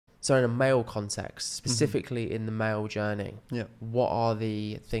So in a male context, specifically in the male journey, what are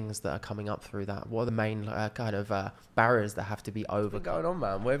the things that are coming up through that? What are the main kind of barriers that have to be overcome? What's going on,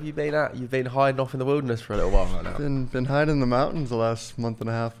 man? Where have you been at? You've been hiding off in the wilderness for a little while right now. Been hiding in the mountains the last month and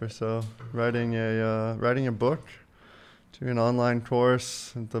a half or so, writing a book, doing an online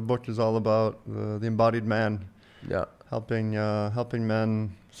course. The book is all about the embodied man. Yeah. Helping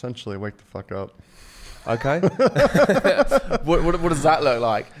men essentially wake the fuck up. Okay. what does that look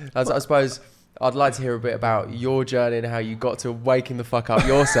like? I suppose I'd like to hear a bit about your journey and how you got to waking the fuck up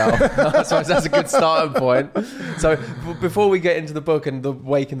yourself. I suppose that's a good starting point. So before we get into the book and the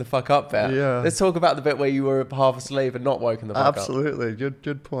waking the fuck up bit, let's talk about the bit where you were half asleep and not woken the fuck up. Absolutely.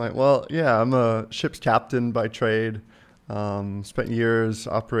 Good point. Well, yeah, I'm a ship's captain by trade. Spent years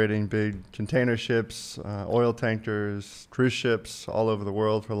operating big container ships, oil tankers, cruise ships all over the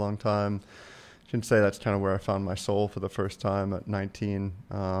world for a long time. I can say that's kind of where I found my soul for the first time at 19.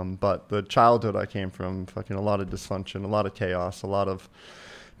 But the childhood I came from, fucking a lot of dysfunction, a lot of chaos, a lot of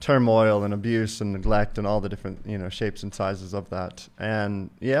turmoil and abuse and neglect and all the different, shapes and sizes of that.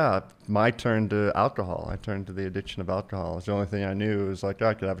 And yeah, my turn to alcohol. I turned to the addiction of alcohol. It's the only thing I knew. It was like,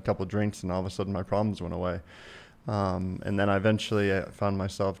 I could have a couple of drinks and all of a sudden my problems went away. And then I eventually found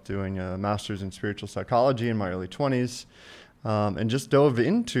myself doing a master's in spiritual psychology in my early 20s. And just dove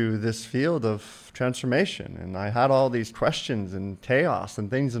into this field of transformation. And I had all these questions and chaos and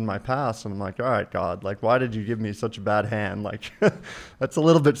things in my past. And I'm like, all right, God, like, why did you give me such a bad hand? Like, that's a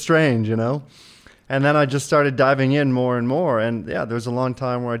little bit strange, And then I just started diving in more and more. And yeah, there was a long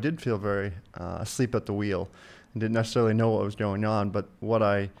time where I did feel very asleep at the wheel and didn't necessarily know what was going on. But what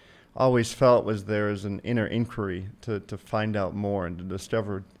I always felt was there was an inner inquiry to find out more and to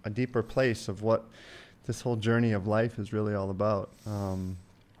discover a deeper place of what this whole journey of life is really all about.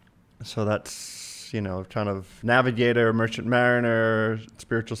 So that's, kind of navigator, merchant mariner,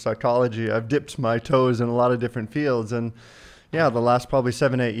 spiritual psychology. I've dipped my toes in a lot of different fields. And yeah, the last probably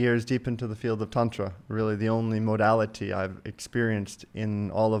 7-8 years deep into the field of Tantra, really the only modality I've experienced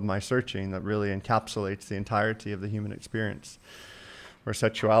in all of my searching that really encapsulates the entirety of the human experience, where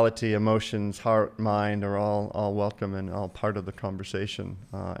sexuality, emotions, heart, mind are all welcome and all part of the conversation.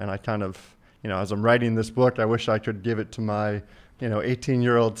 And I kind of, as I'm writing this book, I wish I could give it to my,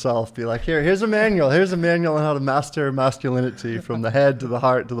 18-year-old self. Be like, here's a manual on how to master masculinity from the head to the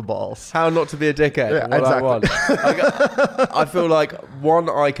heart to the balls. How not to be a dickhead. Yeah, exactly. I feel like, one,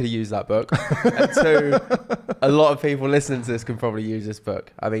 I could use that book. And two, a lot of people listening to this can probably use this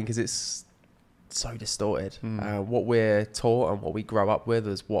book. I mean, because it's so distorted. What we're taught and what we grow up with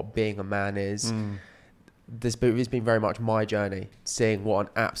is what being a man is. This book has been very much my journey, seeing what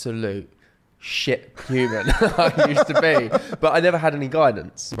an absolute shit human I used to be, but I never had any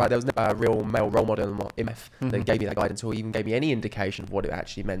guidance. Right, there was never a real male role model in my life that gave me that guidance or even gave me any indication of what it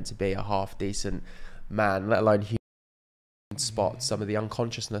actually meant to be a half decent man, let alone human. Spot some of the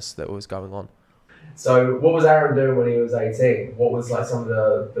unconsciousness that was going on. So what was Aaron doing when he was 18? What was like some of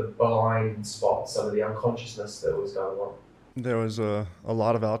the blind spots, some of the unconsciousness that was going on? There was a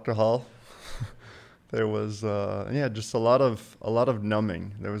lot of alcohol. There was just a lot of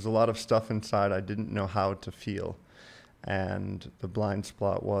numbing. There was a lot of stuff inside I didn't know how to feel. And the blind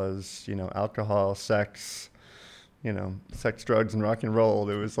spot was, alcohol, sex, drugs and rock and roll.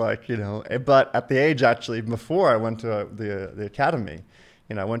 It was like, but at the age actually before I went to the academy,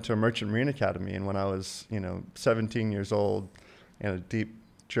 I went to a merchant marine academy, and when I was, 17 years old, in a deep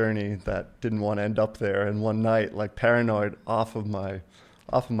journey that didn't want to end up there, and one night, like paranoid off of my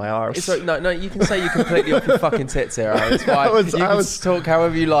arse. It's like, no, you can say you're completely off your fucking tits here, Aaron. It's fine. You can talk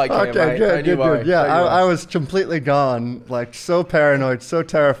however you like. Okay, here, mate. Good. Yeah, I was completely gone, like so paranoid, so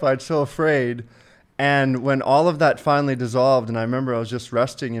terrified, so afraid. And when all of that finally dissolved, and I remember I was just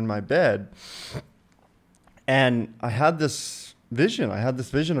resting in my bed, and I had this vision. I had this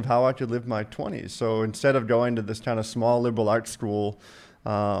vision of how I could live my 20s. So instead of going to this kind of small liberal arts school,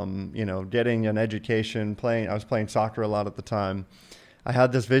 getting an education, I was playing soccer a lot at the time. I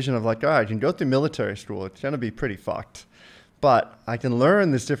had this vision of like, all right, I can go through military school. It's going to be pretty fucked. But I can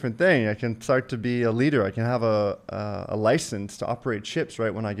learn this different thing. I can start to be a leader. I can have a license to operate ships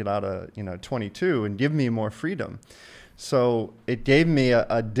right when I get out of 22 and give me more freedom. So it gave me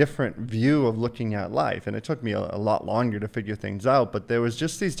a different view of looking at life. And it took me a lot longer to figure things out. But there was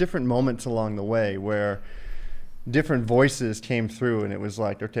just these different moments along the way where different voices came through, and it was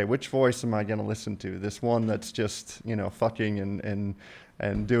like, okay, which voice am I going to listen to? This one that's just, fucking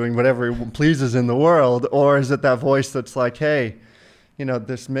and doing whatever pleases in the world? Or is it that voice that's like, hey,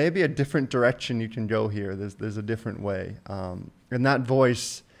 there's maybe a different direction you can go here. There's a different way. And that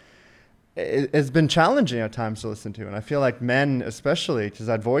voice it's been challenging at times to listen to. And I feel like men, especially, because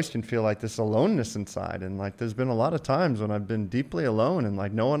that voice can feel like this aloneness inside. And like, there's been a lot of times when I've been deeply alone and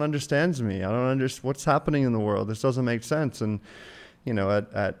like, no one understands me. I don't understand what's happening in the world. This doesn't make sense. And, you know,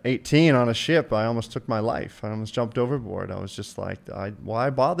 at 18 on a ship, I almost took my life. I almost jumped overboard. I was just like, why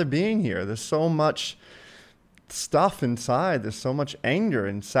bother being here? There's so much stuff inside. There's so much anger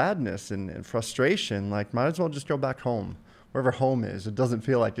and sadness and frustration. Like, might as well just go back home. Wherever home is, it doesn't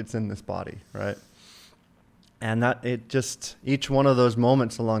feel like it's in this body, right? And that it just, each one of those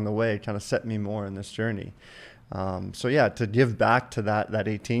moments along the way kind of set me more in this journey. So yeah, to give back to that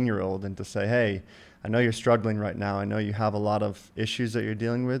 18-year-old and to say, hey, I know you're struggling right now. I know you have a lot of issues that you're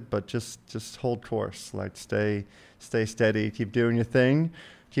dealing with, but just hold course. Like stay steady, keep doing your thing.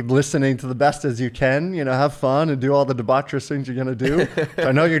 Keep listening to the best as you can, you know, have fun and do all the debaucherous things you're going to do.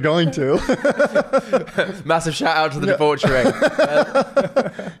 I know you're going to. Massive shout out to the debauchery.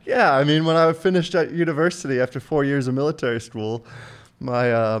 Yeah, I mean, when I finished at university after 4 years of military school,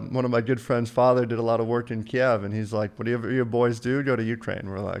 my one of my good friends' father did a lot of work in Kiev, and he's like, whatever your boys do, go to Ukraine.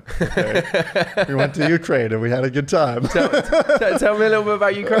 We're like, okay. We went to Ukraine, and we had a good time. Tell me a little bit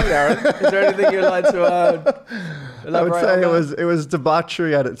about Ukraine, Aaron. Is there anything you'd like to I would say it was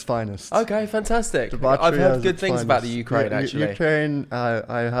debauchery at its finest. Okay, fantastic. Debauchery I've heard good things about the Ukraine, actually. Ukraine,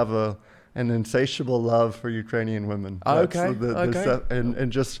 I have an insatiable love for Ukrainian women. Okay.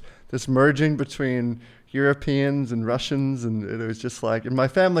 And just this merging between Europeans and Russians, and it was just like, and my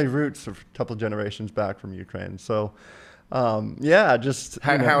family roots are a couple generations back from Ukraine. So, yeah, just...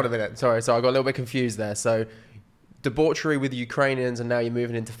 Hang on a minute. Sorry, so I got a little bit confused there. So, debauchery with Ukrainians, and now you're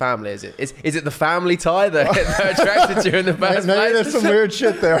moving into family. Is it the family tie that attracted you in the first place? Maybe there's some weird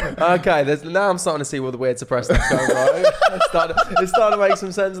shit there. Okay, now I'm starting to see all the weird suppressed stuff going right. It's starting to make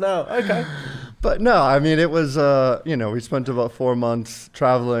some sense now. Okay. But no, I mean, it was, you know, we spent about 4 months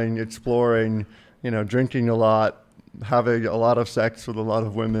traveling, exploring, you know, drinking a lot, having a lot of sex with a lot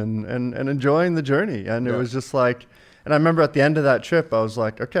of women, and enjoying the journey. And it was just like, and I remember at the end of that trip, I was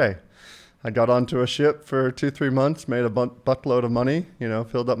like, okay, I got onto a ship for 2-3 months, made a buttload of money, you know,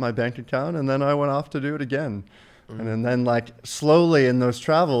 filled up my bank account, and then I went off to do it again. And then like slowly in those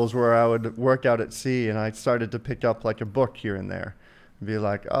travels where I would work out at sea, and I started to pick up like a book here and there and be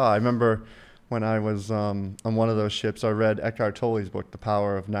like, oh, I remember when I was on one of those ships, I read Eckhart Tolle's book, The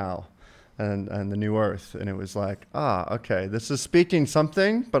Power of Now. And the New Earth, and it was like, okay, this is speaking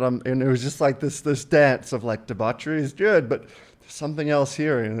something, but and it was just like this dance of like, debauchery is good, but there's something else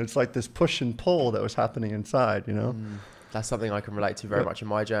here, and it's like this push and pull that was happening inside, you know. That's something I can relate to very much in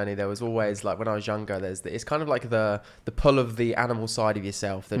my journey. There was always, like when I was younger, it's kind of like the pull of the animal side of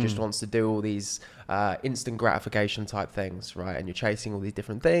yourself that just wants to do all these instant gratification type things, right? And you're chasing all these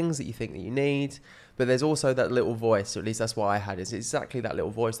different things that you think that you need. But there's also that little voice, or at least that's what I had, is exactly that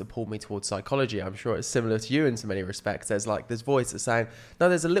little voice that pulled me towards psychology. I'm sure it's similar to you in so many respects. There's like this voice that's saying, no,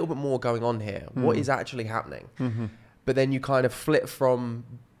 there's a little bit more going on here. What is actually happening? But then you kind of flip from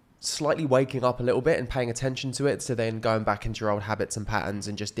slightly waking up a little bit and paying attention to it to then going back into your old habits and patterns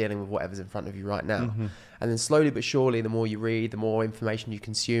and just dealing with whatever's in front of you right now. And then slowly but surely, the more you read, the more information you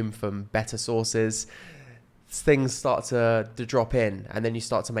consume from better sources, things start to drop in, and then you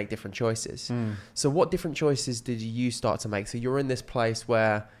start to make different choices. So what different choices did you start to make? So you're in this place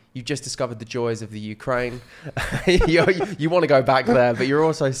where you've just discovered the joys of the Ukraine. you want to go back there, but you're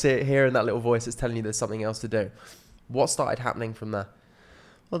also hearing that little voice that's telling you there's something else to do. What started happening from there?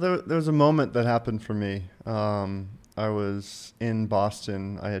 Well, there was a moment that happened for me. I was in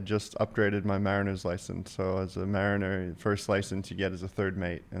Boston. I had just upgraded my mariner's license. So as a mariner, first license you get as a third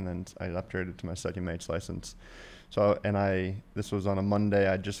mate, and then I upgraded to my second mate's license. So, this was on a Monday.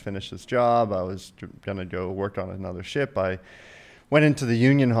 I just finished this job. I was going to go work on another ship. I went into the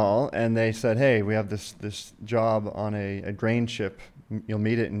union hall, and they said, hey, we have this job on a grain ship. You'll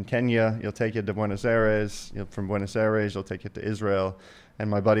meet it in Kenya. You'll take it to Buenos Aires. From Buenos Aires, you'll take it to Israel. And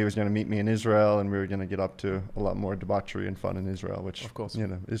my buddy was going to meet me in Israel, and we were going to get up to a lot more debauchery and fun in Israel, which, of course, you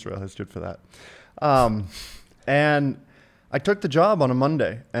know, Israel is good for that. And I took the job on a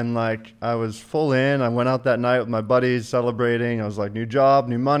Monday, and like I was full in. I went out that night with my buddies celebrating. I was like, new job,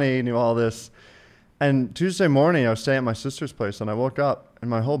 new money, new all this. And Tuesday morning, I was staying at my sister's place, and I woke up, and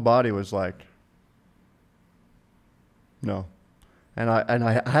my whole body was like, no. And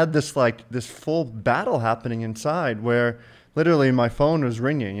I had this full battle happening inside where literally my phone was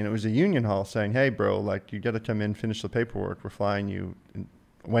ringing, and it was a union hall saying, hey, bro, like, you got to come in, finish the paperwork. We're flying you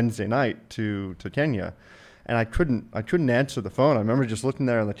Wednesday night to Kenya. And I couldn't answer the phone. I remember just looking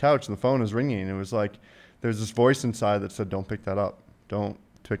there on the couch, and the phone was ringing. And it was like, there's this voice inside that said, don't pick that up. Don't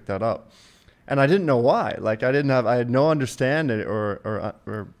pick that up. And I didn't know why. Like I had no understanding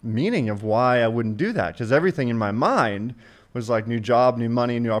or meaning of why I wouldn't do that, because everything in my mind was like new job, new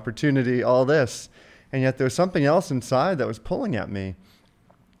money, new opportunity, all this. And yet there was something else inside that was pulling at me.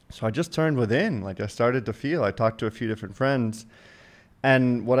 So I just turned within. Like I started to feel, I talked to a few different friends.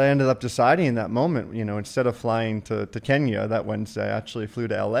 And what I ended up deciding in that moment, you know, instead of flying to Kenya that Wednesday, I actually flew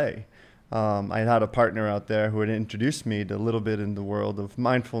to LA. I had a partner out there who had introduced me to a little bit in the world of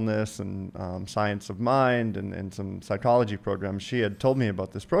mindfulness and science of mind and some psychology programs. She had told me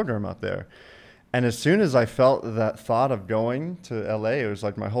about this program out there. And as soon as I felt that thought of going to LA, it was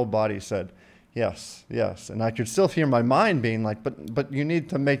like my whole body said, yes, yes. And I could still hear my mind being like, but you need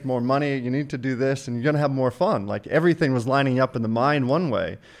to make more money, you need to do this, and you're going to have more fun. Like everything was lining up in the mind one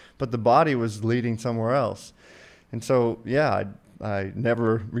way, but the body was leading somewhere else. And so, yeah, I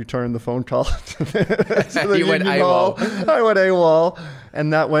never returned the phone call to the You went hall. AWOL. I went AWOL.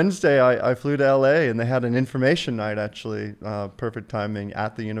 And that Wednesday, I flew to LA, and they had an information night, actually, perfect timing,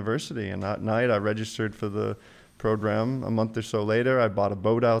 at the university. And that night, I registered for the program. A month or so later, I bought a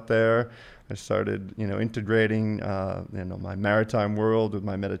boat out there. I started, you know, integrating, my maritime world with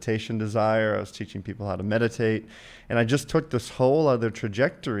my meditation desire. I was teaching people how to meditate. And I just took this whole other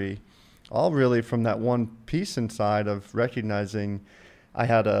trajectory, all really from that one piece inside of recognizing I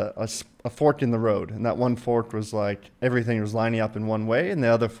had a fork in the road. And that one fork was like everything was lining up in one way. And the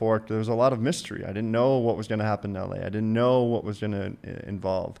other fork, there was a lot of mystery. I didn't know what was going to happen in LA. I didn't know what was going to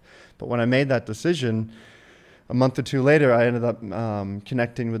involve. But when I made that decision, a month or two later, I ended up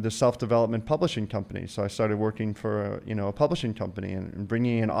connecting with the self-development publishing company. So I started working for a publishing company and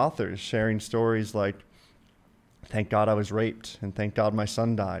bringing in authors, sharing stories like, thank God I was raped, and thank God my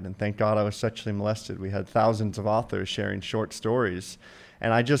son died, and thank God I was sexually molested. We had thousands of authors sharing short stories.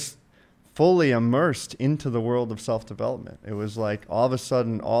 And I just fully immersed into the world of self-development. It was like all of a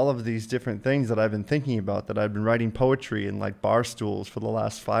sudden, all of these different things that I've been thinking about, that I've been writing poetry in like bar stools for the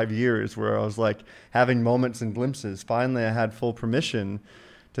last 5 years, where I was like having moments and glimpses. Finally, I had full permission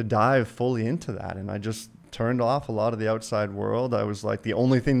to dive fully into that. And I just turned off a lot of the outside world. I was like, the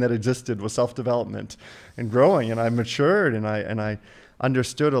only thing that existed was self-development and growing. And I matured and I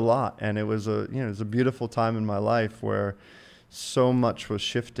understood a lot. And it was it was a beautiful time in my life where so much was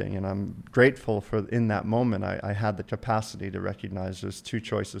shifting, and I'm grateful for in that moment I had the capacity to recognize there's two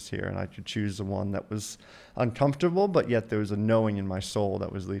choices here, and I could choose the one that was uncomfortable, but yet there was a knowing in my soul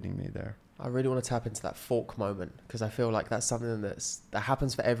that was leading me there. I really want to tap into that fork moment, because I feel like that's something that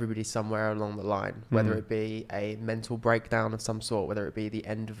happens for everybody somewhere along the line, whether it be a mental breakdown of some sort, whether it be the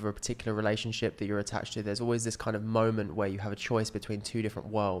end of a particular relationship that you're attached to. There's always this kind of moment where you have a choice between two different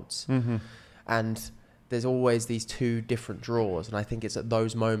worlds. And there's always these two different draws, and I think it's at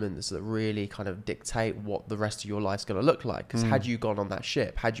those moments that really kind of dictate what the rest of your life's going to look like. Because had you gone on that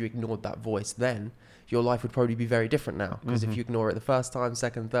ship, had you ignored that voice, then your life would probably be very different now. Because if you ignore it the first time,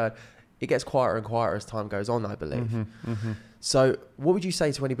 second, third, it gets quieter and quieter as time goes on, I believe. So what would you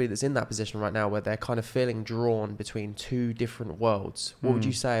say to anybody that's in that position right now, where they're kind of feeling drawn between two different worlds? What would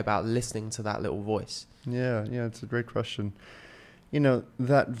you say about listening to that little voice? Yeah, it's a great question. You know,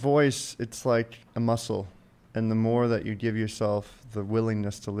 that voice, it's like a muscle. And the more that you give yourself the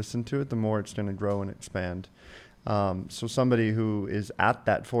willingness to listen to it, the more it's going to grow and expand. So somebody who is at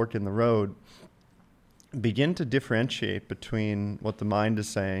that fork in the road, begin to differentiate between what the mind is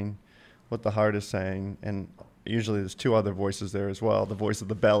saying, what the heart is saying, and usually there's two other voices there as well. The voice of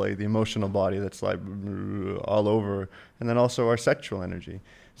the belly, the emotional body that's like all over, and then also our sexual energy.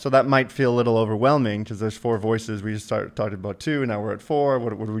 So that might feel a little overwhelming because there's four voices. We just talked about two, now we're at four.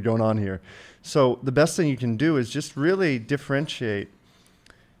 What are we going on here? So the best thing you can do is just really differentiate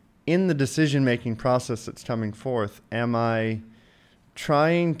in the decision-making process that's coming forth. Am I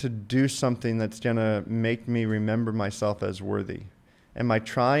trying to do something that's going to make me remember myself as worthy? Am I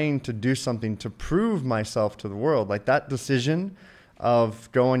trying to do something to prove myself to the world? Like that decision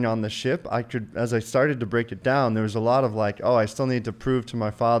of going on the ship, as I started to break it down, there was a lot of like, I still need to prove to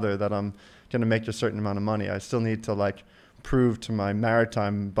my father that I'm going to make a certain amount of money. I still need to like prove to my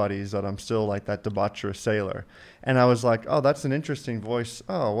maritime buddies that I'm still like that debaucherous sailor. And I was like, that's an interesting voice.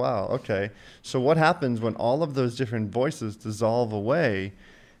 Oh, wow. Okay. So what happens when all of those different voices dissolve away?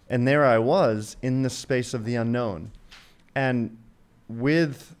 And there I was in the space of the unknown. And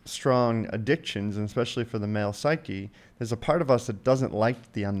with strong addictions, and especially for the male psyche, there's a part of us that doesn't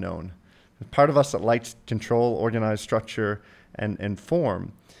like the unknown. There's a part of us that likes control, organized structure, and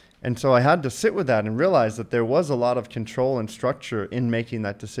form. And so I had to sit with that and realize that there was a lot of control and structure in making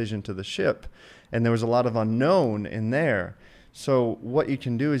that decision to the ship. And there was a lot of unknown in there. So what you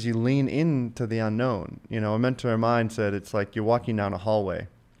can do is you lean into the unknown. You know, a mentor of mine said it's like you're walking down a hallway.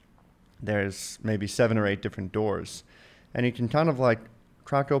 there's maybe 7 or 8 different doors, and you can kind of like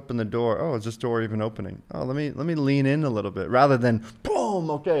crack open the door. Oh, is this door even opening? Oh, let me lean in a little bit, rather than boom,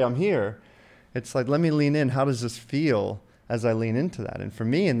 okay, I'm here. It's like, let me lean in. How does this feel as I lean into that? And for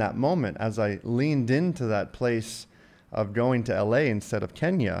me, in that moment, as I leaned into that place of going to LA instead of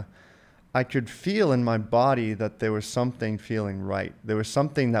Kenya, I could feel in my body that there was something feeling right. There was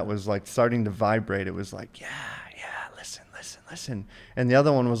something that was like starting to vibrate. It was like, yeah, listen. And the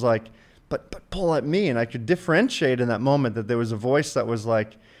other one was like, but pull at me. And I could differentiate in that moment that there was a voice that was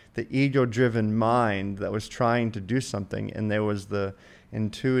like the ego-driven mind that was trying to do something, and there was the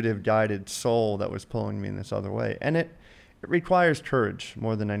intuitive guided soul that was pulling me in this other way. And it requires courage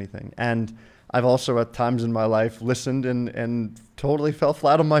more than anything. And I've also at times in my life listened and totally fell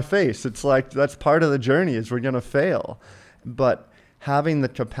flat on my face. It's like, that's part of the journey, is we're going to fail. But having the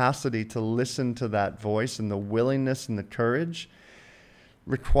capacity to listen to that voice and the willingness and the courage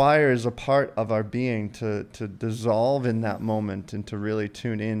requires a part of our being to dissolve in that moment and to really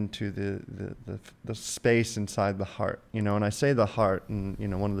tune into the space inside the heart. You know, and I say the heart, and you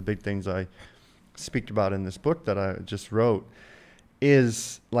know, one of the big things I speak about in this book that I just wrote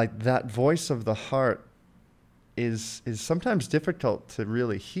is like that voice of the heart is sometimes difficult to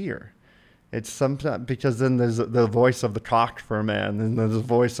really hear. It's sometimes, because then there's the voice of the cock for a man, and there's a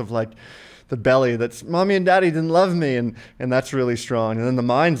voice of like the belly that's, mommy and daddy didn't love me, and that's really strong. And then the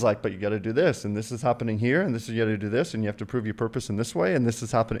mind's like, but you got to do this, and this is happening here, and this is, you got to do this, and you have to prove your purpose in this way, and this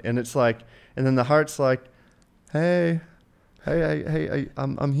is happening. And it's like, and then the heart's like, hey,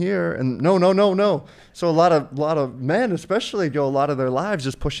 I'm here, and no. So a lot of men especially go a lot of their lives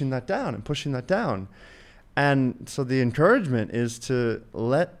just pushing that down. And so the encouragement is to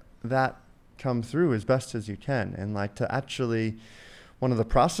let that come through as best as you can, and like to actually, one of the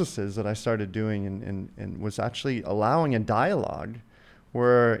processes that I started doing and was actually allowing a dialogue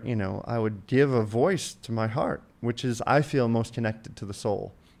where, you know, I would give a voice to my heart, which is, I feel, most connected to the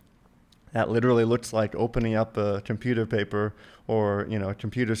soul. That literally looks like opening up a computer paper or, you know, a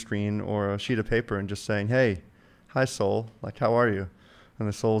computer screen or a sheet of paper and just saying, hey, hi soul, like, how are you? And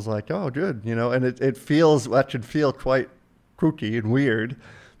the soul's like, oh, good, you know, and it feels, that should feel quite kooky and weird.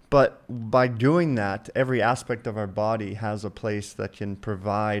 But by doing that, every aspect of our body has a place that can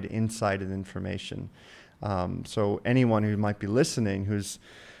provide insight and information. So anyone who might be listening who's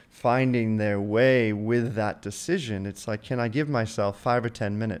finding their way with that decision, it's like, can I give myself 5 or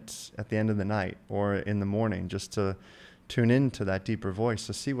 10 minutes at the end of the night or in the morning just to tune into that deeper voice,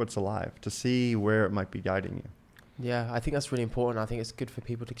 to see what's alive, to see where it might be guiding you? Yeah, I think that's really important. I think it's good for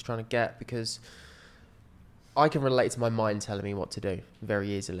people to try to get, because I can relate to my mind telling me what to do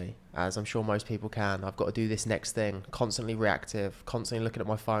very easily, as I'm sure most people can. I've got to do this next thing, constantly reactive, constantly looking at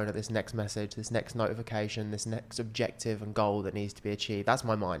my phone at this next message, this next notification, this next objective and goal that needs to be achieved. That's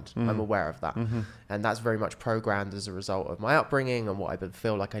my mind. I'm aware of that. And that's very much programmed as a result of my upbringing and what I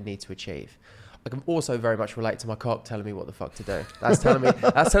feel like I need to achieve. I can also very much relate to my cock telling me what the fuck to do. That's telling me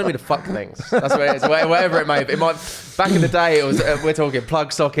to fuck things. That's what it is. Whatever it may be. It might, back in the day, it was we're talking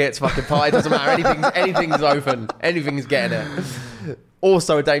plug sockets, fucking pie. It doesn't matter. Anything's open. Anything's getting it.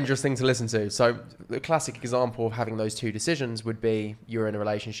 Also a dangerous thing to listen to. So the classic example of having those two decisions would be, you're in a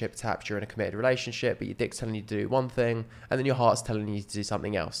relationship, perhaps you're in a committed relationship, but your dick's telling you to do one thing, and then your heart's telling you to do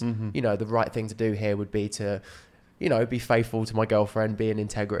something else. You know, the right thing to do here would be to, you know, be faithful to my girlfriend, be in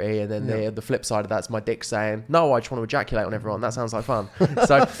integrity. And then the flip side of that's my dick saying, no, I just want to ejaculate on everyone. That sounds like fun.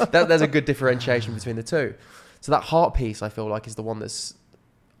 So there's a good differentiation between the two. So that heart piece, I feel like, is the one that's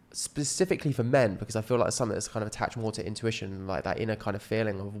specifically for men, because I feel like it's something that's kind of attached more to intuition, like that inner kind of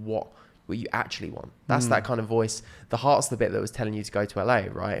feeling of what you actually want. That's that kind of voice. The heart's the bit that was telling you to go to LA,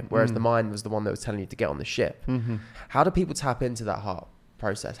 right? Whereas the mind was the one that was telling you to get on the ship. How do people tap into that heart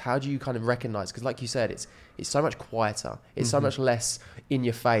process? How do you kind of recognize, because like you said, it's so much quieter, it's so much less in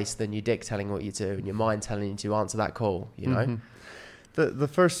your face than your dick telling what you do and your mind telling you to answer that call, you know? The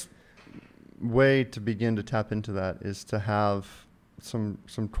first way to begin to tap into that is to have some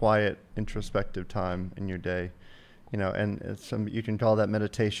quiet introspective time in your day, you know, and it's you can call that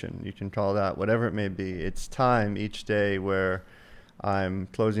meditation, you can call that whatever it may be. It's time each day where I'm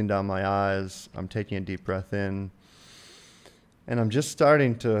closing down my eyes, I'm taking a deep breath in, and I'm just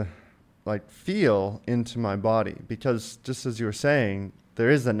starting to like feel into my body, because just as you were saying, there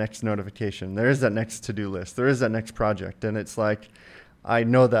is that next notification, there is that next to-do list, there is that next project. And it's like, I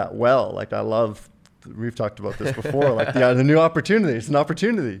know that well. Like, I love, we've talked about this before, like the new opportunity, it's an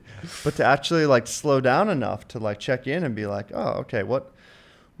opportunity. But to actually like slow down enough to like check in and be like, oh, okay,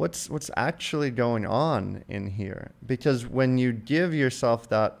 what's actually going on in here? Because when you give yourself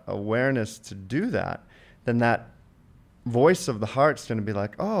that awareness to do that, then that voice of the heart's going to be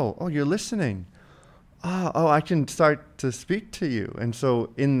like, oh, you're listening. Oh, I can start to speak to you. And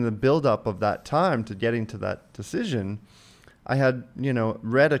so in the buildup of that time to getting to that decision, I had,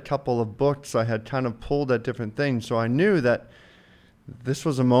 read a couple of books. I had kind of pulled at different things. So I knew that this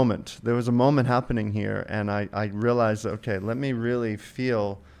was a moment. There was a moment happening here. And I realized, okay, let me really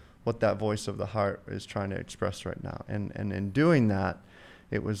feel what that voice of the heart is trying to express right now. And in doing that,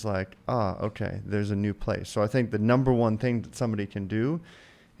 it was like, okay, there's a new place. So I think the number one thing that somebody can do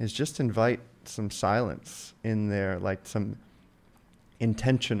is just invite some silence in there, like some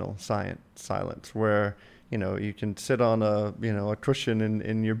intentional silence where, you can sit on a cushion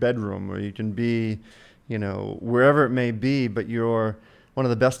in your bedroom, or you can be, wherever it may be, but one of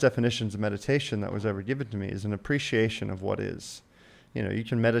the best definitions of meditation that was ever given to me is an appreciation of what is. You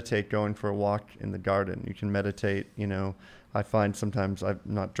can meditate going for a walk in the garden. You can meditate, I find sometimes I'm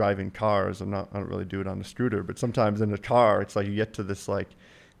not driving cars. I don't really do it on a scooter, but sometimes in a car, it's like you get to this like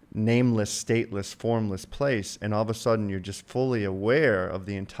nameless, stateless, formless place, and all of a sudden you're just fully aware of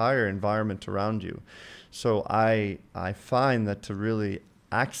the entire environment around you. So I find that to really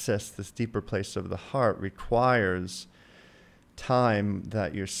access this deeper place of the heart requires time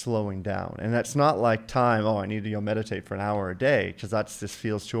that you're slowing down. And that's not like time, I need to go meditate for an hour a day, because just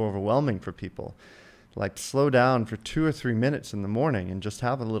feels too overwhelming for people. Like slow down for 2 or 3 minutes in the morning and just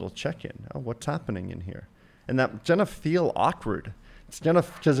have a little check-in. What's happening in here? And that's gonna feel awkward. It's gonna,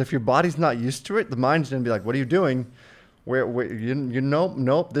 because if your body's not used to it, the mind's gonna be like, what are you doing?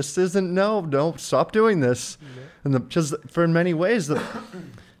 Nope, this isn't, no, stop doing this. Yeah. And because for in many ways,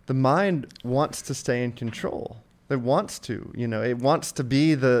 the mind wants to stay in control. It wants to, it wants to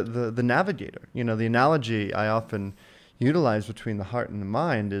be the navigator. The analogy I often utilize between the heart and the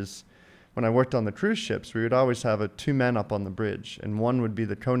mind is when I worked on the cruise ships, we would always have 2 men up on the bridge, and one would be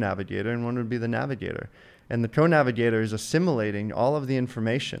the co-navigator and one would be the navigator. And the co-navigator is assimilating all of the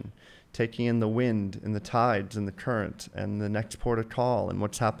information, taking in the wind and the tides and the current and the next port of call and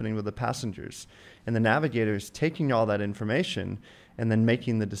what's happening with the passengers. And the navigator is taking all that information and then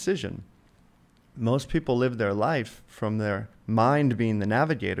making the decision. Most people live their life from their mind being the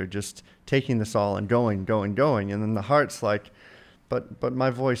navigator, just taking this all and going. And then the heart's like, but my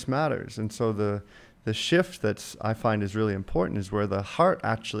voice matters. And so the shift that's I find is really important is where the heart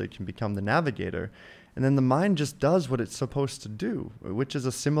actually can become the navigator. And then the mind just does what it's supposed to do, which is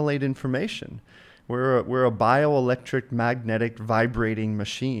assimilate information. We're a bioelectric, magnetic, vibrating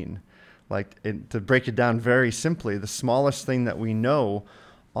machine. To break it down very simply, the smallest thing that we know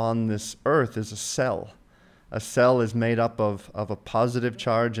on this earth is a cell. A cell is made up of a positive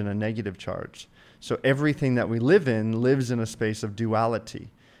charge and a negative charge. So everything that we live in lives in a space of duality.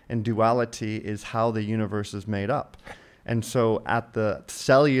 And duality is how the universe is made up. And so at the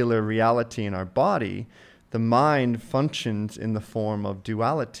cellular reality in our body, the mind functions in the form of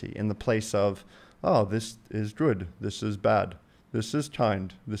duality, in the place of, this is good, this is bad, this is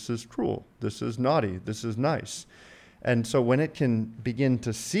kind, this is cruel, this is naughty, this is nice. And so when it can begin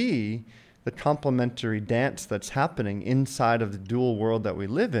to see the complementary dance that's happening inside of the dual world that we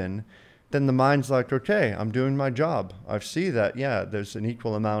live in, then the mind's like, okay, I'm doing my job. I see that, there's an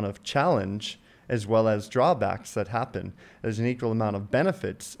equal amount of challenge as well as drawbacks that happen. There's an equal amount of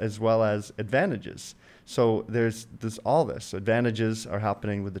benefits as well as advantages. So there's all this. Advantages are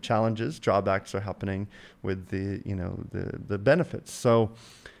happening with the challenges. Drawbacks are happening with the benefits. So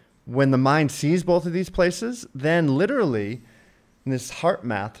when the mind sees both of these places, then literally, and this heart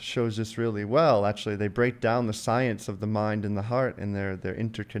math shows this really well. Actually, they break down the science of the mind and the heart and their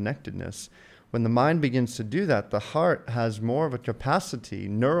interconnectedness. When the mind begins to do that, the heart has more of a capacity.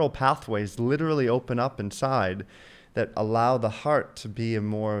 Neural pathways literally open up inside that allow the heart to be a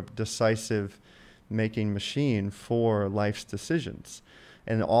more decisive making machine for life's decisions.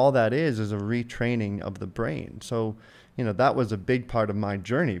 And all that is a retraining of the brain. So, that was a big part of my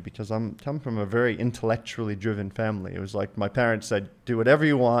journey because I'm come from a very intellectually driven family. It was like my parents said, do whatever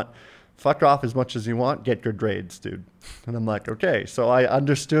you want, fuck off as much as you want, get good grades, dude. And I'm like, okay. So I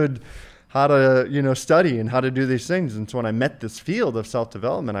understood how to, study and how to do these things. And so when I met this field of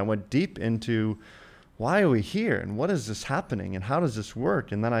self-development, I went deep into why are we here and what is this happening and how does this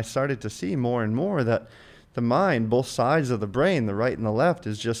work? And then I started to see more and more that the mind, both sides of the brain, the right and the left,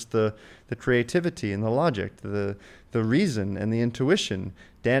 is just the creativity and the logic, the reason and the intuition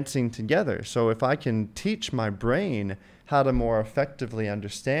dancing together. So if I can teach my brain how to more effectively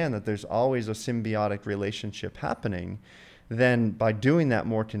understand that there's always a symbiotic relationship happening, then by doing that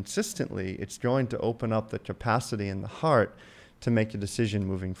more consistently, it's going to open up the capacity in the heart to make a decision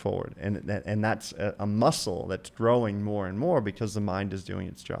moving forward. And that's a muscle that's growing more and more because the mind is doing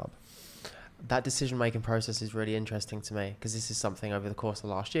its job. that decision-making process is really interesting to me, because this is something over the course of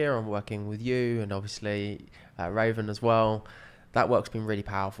the last year I'm working with you and obviously Raven as well. That work's been really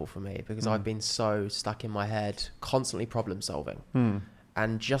powerful for me, because I've been so stuck in my head, constantly problem solving,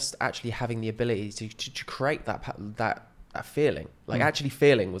 and just actually having the ability to create that feeling, like actually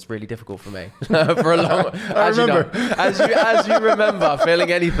feeling, was really difficult for me for a long. As you know, as you remember,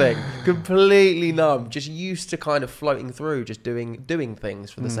 feeling anything, completely numb, just used to kind of floating through, just doing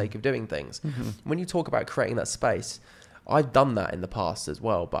things for the sake of doing things. When you talk about creating that space, I've done that in the past as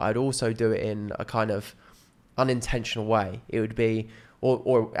well, but I'd also do it in a kind of unintentional way. It would be,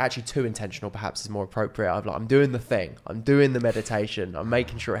 or actually too intentional perhaps is more appropriate. I'm doing the thing, I'm doing the meditation, I'm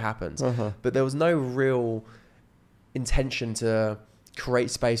making sure it happens, but there was no real intention to create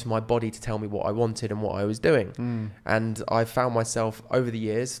space for my body to tell me what I wanted and what I was doing. And I found myself over the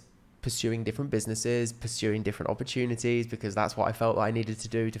years pursuing different businesses, pursuing different opportunities, because that's what I felt like I needed to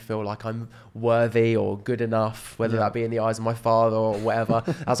do to feel like I'm worthy or good enough, whether that be in the eyes of my father or whatever.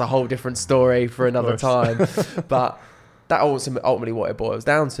 That's a whole different story for another time. But that ultimately what it boils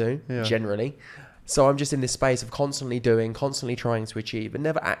down to, generally. So I'm just in this space of constantly doing, constantly trying to achieve, and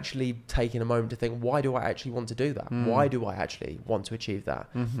never actually taking a moment to think, why do I actually want to do that? Why do I actually want to achieve that?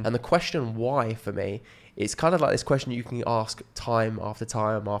 And the question why, for me, it's kind of like this question you can ask time after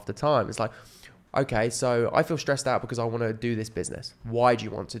time after time. It's like, okay, so I feel stressed out because I want to do this business. Why do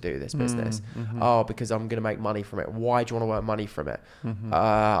you want to do this business? Oh, because I'm going to make money from it. Why do you want to earn money from it?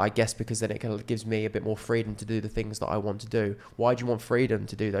 I guess because then it gives me a bit more freedom to do the things that I want to do. Why do you want freedom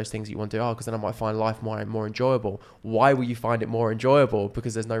to do those things that you want to do? Oh, because then I might find life more enjoyable. Why will you find it more enjoyable?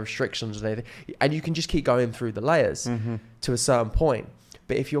 Because there's no restrictions and anything. And you can just keep going through the layers to a certain point.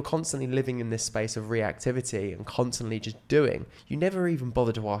 But if you're constantly living in this space of reactivity and constantly just doing, you never even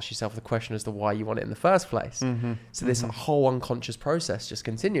bother to ask yourself the question as to why you want it in the first place. So this whole unconscious process just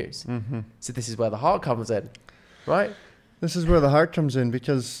continues. So this is where the heart comes in, right? This is where the heart comes in,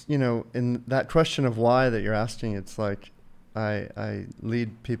 because, you know, in that question of why that you're asking, it's like I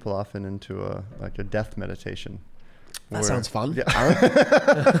lead people often into a death meditation. That sounds fun. Yeah.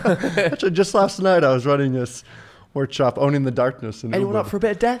 Actually, just last night I was running this workshop, Owning the Darkness. Anyone up for a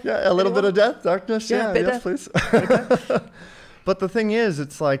bit of death? Yeah, a little bit of death, darkness. Yeah, yes, please. Okay. But the thing is,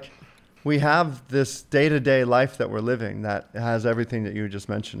 it's like we have this day-to-day life that we're living that has everything that you were just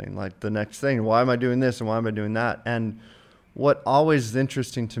mentioning, like the next thing. Why am I doing this and why am I doing that? And what always is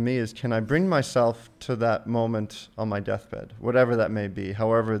interesting to me is, can I bring myself to that moment on my deathbed, whatever that may be,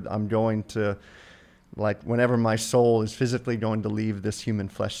 however I'm going to, like whenever my soul is physically going to leave this human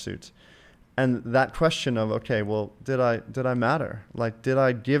flesh suit. And that question of, okay, well, did I matter? Like, did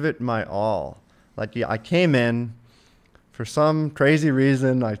I give it my all? Like, yeah, I came in for some crazy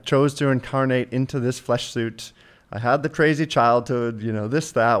reason. I chose to incarnate into this flesh suit. I had the crazy childhood, you know,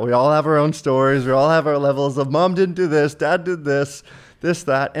 this, that. We all have our own stories. We all have our levels of mom didn't do this, dad did this,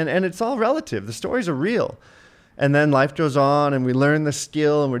 that. And it's all relative. The stories are real. And then life goes on and we learn the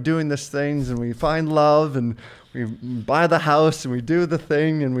skill and we're doing these things and we find love and we buy the house and we do the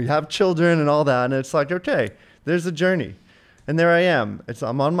thing and we have children and all that. And it's like, okay, there's the journey. And there I am.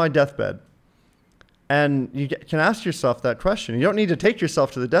 I'm on my deathbed. And you can ask yourself that question. You don't need to take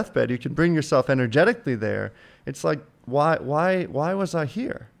yourself to the deathbed. You can bring yourself energetically there. It's like, why was I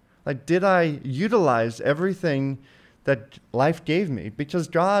here? Like, did I utilize everything that life gave me? Because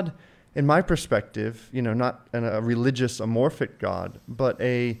God, in my perspective, you know, not a religious amorphic God, but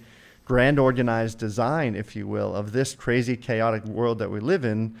a grand organized design, if you will, of this crazy chaotic world that we live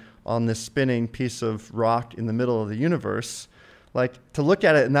in on this spinning piece of rock in the middle of the universe. Like, to look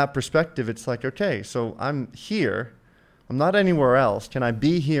at it in that perspective, it's like, okay, so I'm here. I'm not anywhere else. Can I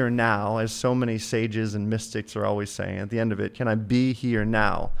be here now, as so many sages and mystics are always saying at the end of it? Can I be here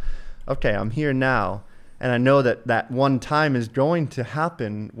now? Okay, I'm here now. And I know that that one time is going to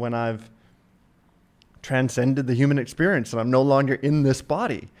happen when I've transcended the human experience and I'm no longer in this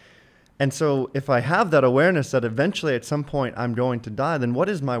body. And so if I have that awareness that eventually at some point I'm going to die, then what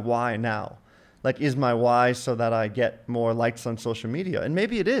is my why now? Like, is my why so that I get more likes on social media? And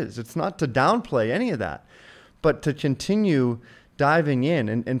maybe it is. It's not to downplay any of that, but to continue diving in.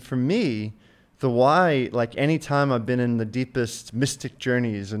 And for me, the why, like anytime I've been in the deepest mystic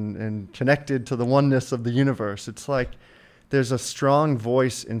journeys and connected to the oneness of the universe, it's like there's a strong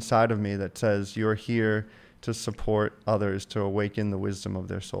voice inside of me that says, you're here to support others to awaken the wisdom of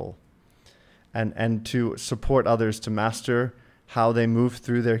their soul. And to support others to master how they move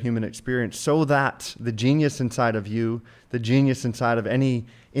through their human experience, so that the genius inside of you, the genius inside of any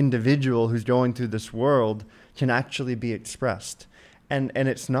individual who's going through this world can actually be expressed. And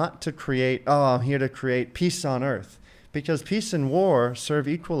it's not to create, oh, I'm here to create peace on earth, because peace and war serve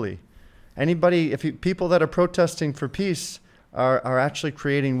equally. People that are protesting for peace are actually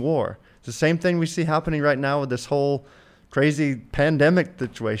creating war. It's the same thing we see happening right now with this whole crazy pandemic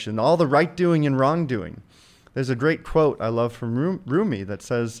situation, all the right doing and wrongdoing. There's a great quote I love from Rumi that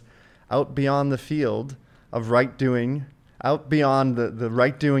says, out beyond the field of right doing, out beyond the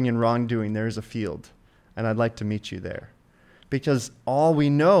right doing and wrongdoing, there is a field. And I'd like to meet you there. Because all we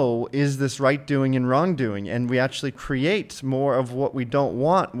know is this right doing and wrongdoing. And we actually create more of what we don't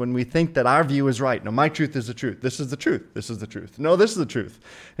want when we think that our view is right. No, my truth is the truth. This is the truth. This is the truth. No, this is the truth.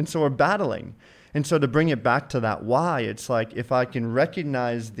 And so we're battling. And so to bring it back to that why, it's like if I can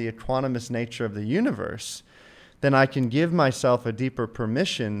recognize the equanimous nature of the universe, then I can give myself a deeper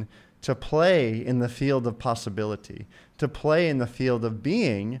permission to play in the field of possibility, to play in the field of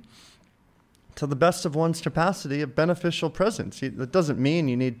being to the best of one's capacity of beneficial presence. That doesn't mean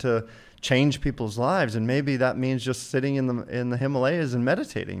you need to change people's lives. And maybe that means just sitting in the Himalayas and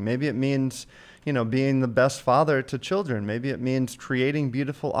meditating. Maybe it means, being the best father to children. Maybe it means creating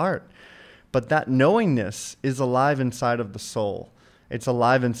beautiful art. But that knowingness is alive inside of the soul. It's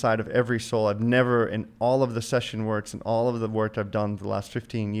alive inside of every soul. I've never, in all of the session works and all of the work I've done the last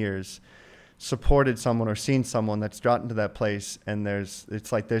 15 years, supported someone or seen someone that's gotten to that place and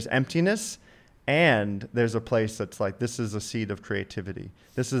it's like there's emptiness and there's a place that's like, this is a seed of creativity.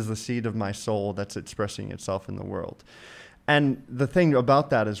 This is the seed of my soul that's expressing itself in the world. And the thing about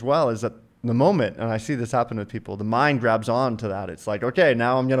that as well is that the moment, and I see this happen with people, the mind grabs on to that. It's like, okay,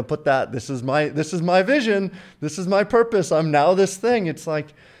 now I'm going to put that, this is my vision. This is my purpose. I'm now this thing. It's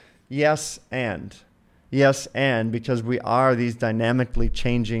like, yes, and because we are these dynamically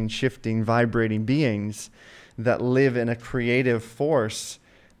changing, shifting, vibrating beings that live in a creative force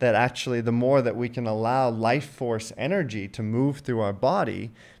that actually the more that we can allow life force energy to move through our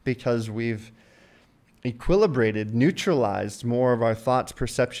body because we've equilibrated, neutralized more of our thoughts,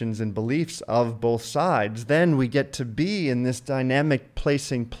 perceptions, and beliefs of both sides, then we get to be in this dynamic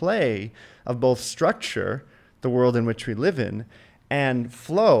placing play of both structure, the world in which we live in, and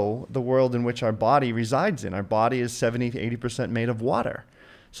flow, the world in which our body resides in. Our body is 70 to 80% made of water.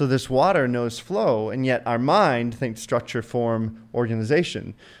 So this water knows flow, and yet our mind thinks structure, form,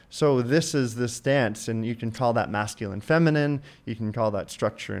 organization. So this is this dance, and you can call that masculine, feminine. You can call that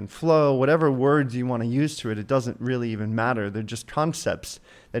structure and flow. Whatever words you want to use to it, it doesn't really even matter. They're just concepts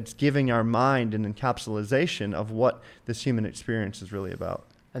that's giving our mind an encapsulation of what this human experience is really about.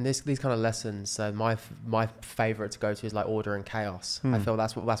 And these kind of lessons, my favorite to go to is like order and chaos. I feel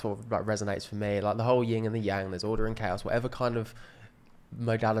that's what like resonates for me. Like the whole yin and the yang, there's order and chaos, whatever kind of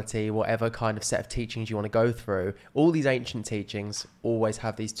modality, whatever kind of set of teachings you want to go through. All these ancient teachings always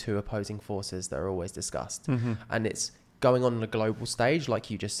have these two opposing forces that are always discussed. And it's going on a global stage, like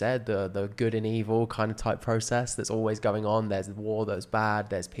you just said, the good and evil kind of type process that's always going on. There's war that's bad,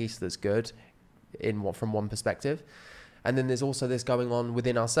 there's peace that's good from one perspective. And then there's also this going on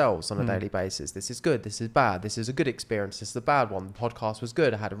within ourselves on a daily basis. This is good. This is bad. This is a good experience. This is a bad one. The podcast was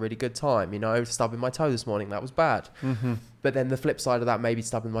good. I had a really good time. Stubbing my toe this morning. That was bad. But then the flip side of that, maybe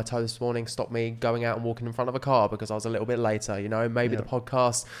stubbing my toe this morning stopped me going out and walking in front of a car because I was a little bit later. Maybe the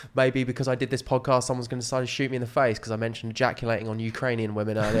podcast, maybe because I did this podcast, someone's going to decide to shoot me in the face because I mentioned ejaculating on Ukrainian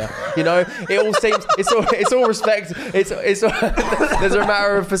women earlier. It all seems, it's all respect. There's a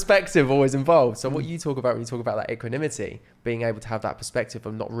matter of perspective always involved. So what you talk about when you talk about that equanimity, being able to have that perspective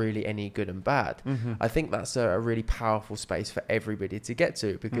of not really any good and bad, I think that's a really powerful space for everybody to get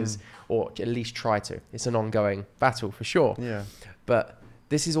to because, or at least try to. It's an ongoing battle for sure. Yeah. But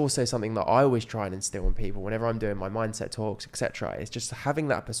this is also something that I always try and instill in people whenever I'm doing my mindset talks, etc. It's just having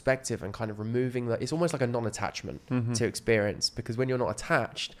that perspective and kind of removing that. It's almost like a non-attachment to experience, because when you're not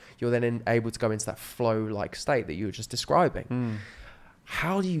attached, you're then able to go into that flow-like state that you were just describing.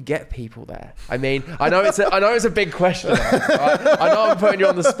 How do you get people there? I mean, I know it's a big question. Right? I know I'm putting you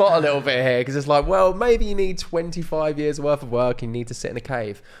on the spot a little bit here because it's like, well, maybe you need 25 years worth of work and you need to sit in a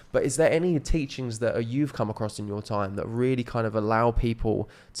cave. But is there any teachings that you've come across in your time that really kind of allow people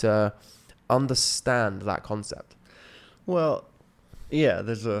to understand that concept? Well, yeah,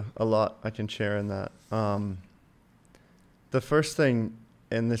 there's a lot I can share in that. The first thing,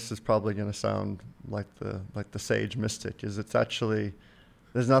 and this is probably going to sound like the sage mystic, is it's actually...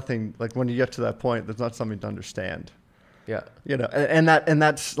 There's nothing, like when you get to that point, there's not something to understand. Yeah. And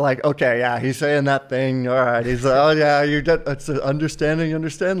that's like, okay, yeah, he's saying that thing. All right. He's like, oh yeah, it's understanding,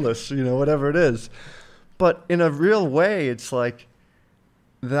 understandless, whatever it is. But in a real way, it's like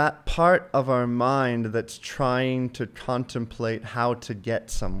that part of our mind that's trying to contemplate how to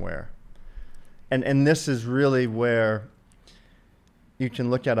get somewhere. And this is really where, you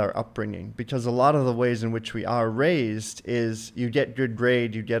can look at our upbringing, because a lot of the ways in which we are raised is you get good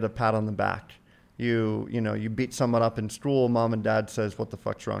grade, you get a pat on the back. You beat someone up in school, mom and dad says, what the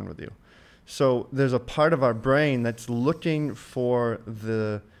fuck's wrong with you? So there's a part of our brain that's looking for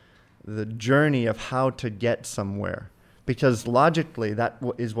the journey of how to get somewhere, because logically that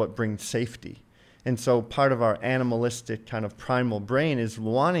is what brings safety. And so part of our animalistic kind of primal brain is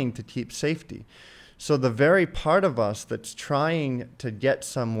wanting to keep safety. So the very part of us that's trying to get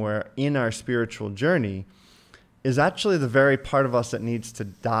somewhere in our spiritual journey is actually the very part of us that needs to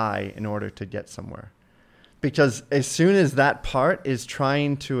die in order to get somewhere. Because as soon as that part is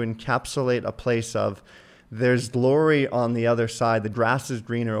trying to encapsulate a place of there's glory on the other side, the grass is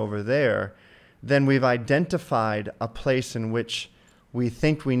greener over there, then we've identified a place in which we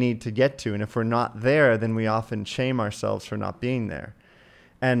think we need to get to. And if we're not there, then we often shame ourselves for not being there.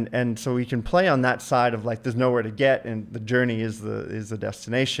 And so we can play on that side of like, there's nowhere to get, and the journey is the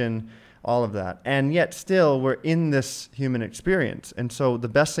destination, all of that. And yet still we're in this human experience. And so the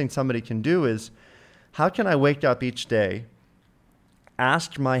best thing somebody can do is, how can I wake up each day,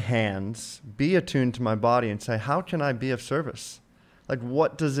 ask my hands, be attuned to my body, and say, how can I be of service? Like,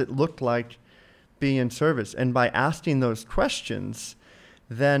 what does it look like being in service? And by asking those questions,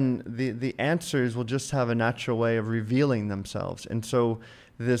 then the answers will just have a natural way of revealing themselves. And so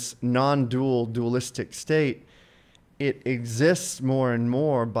this non-dual, dualistic state, it exists more and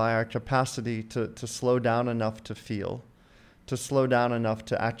more by our capacity to slow down enough to feel, to slow down enough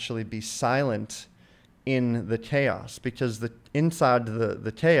to actually be silent in the chaos. Because inside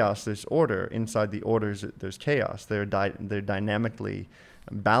the chaos, there's order. Inside the orders, there's chaos. They're dynamically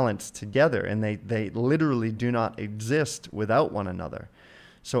balanced together, and they literally do not exist without one another.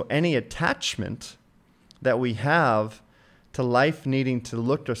 So any attachment that we have to life needing to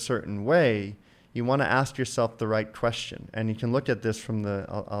look a certain way, you want to ask yourself the right question. And you can look at this from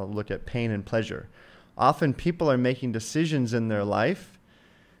I'll look at pain and pleasure. Often people are making decisions in their life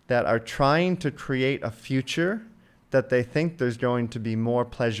that are trying to create a future that they think there's going to be more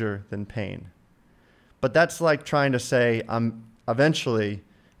pleasure than pain. But that's like trying to say, eventually,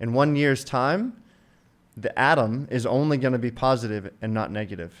 in 1 year's time, the atom is only going to be positive and not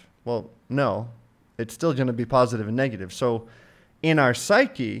negative. Well, no, it's still going to be positive and negative. So in our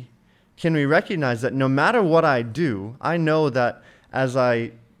psyche, can we recognize that no matter what I do, I know that as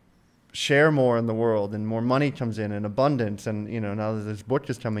I share more in the world and more money comes in and abundance, and now that this book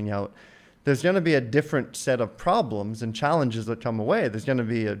is coming out, there's going to be a different set of problems and challenges that come away. There's going to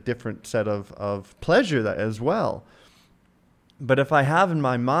be a different set of pleasure that as well. But if I have in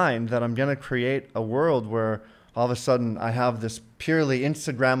my mind that I'm going to create a world where all of a sudden I have this purely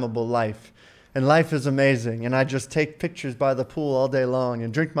Instagrammable life, and life is amazing, and I just take pictures by the pool all day long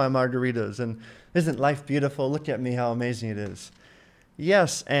and drink my margaritas, and isn't life beautiful? Look at me, how amazing it is.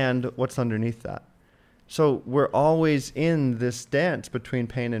 Yes, and what's underneath that? So we're always in this dance between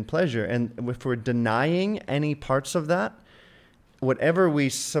pain and pleasure, and if we're denying any parts of that, whatever we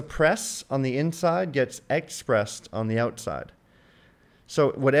suppress on the inside gets expressed on the outside.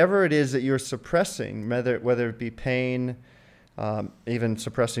 So whatever it is that you're suppressing, whether it be pain, even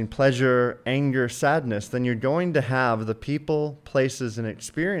suppressing pleasure, anger, sadness, then you're going to have the people, places, and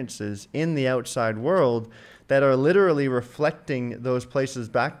experiences in the outside world that are literally reflecting those places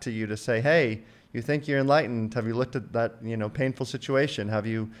back to you to say, hey, you think you're enlightened. Have you looked at that, painful situation? Have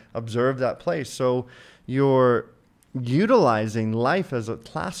you observed that place? So you're utilizing life as a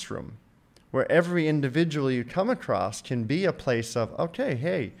classroom where every individual you come across can be a place of, okay,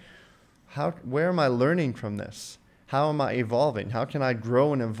 hey, where am I learning from this? How am I evolving? How can I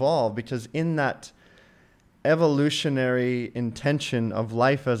grow and evolve? Because in that evolutionary intention of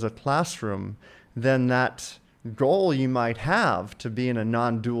life as a classroom, then that goal you might have to be in a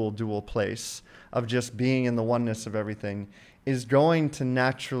non-dual, dual place of just being in the oneness of everything is going to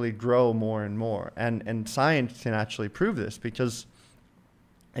naturally grow more and more. And science can actually prove this because,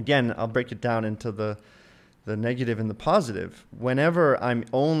 again, I'll break it down into the negative and the positive. Whenever I'm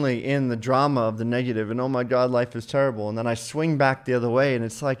only in the drama of the negative and, oh my God, life is terrible, and then I swing back the other way and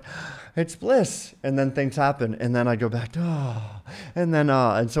it's like, it's bliss. And then things happen. And then I go back,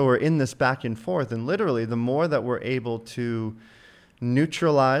 and so we're in this back and forth. And literally, the more that we're able to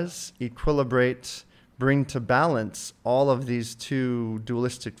neutralize, equilibrate, bring to balance all of these two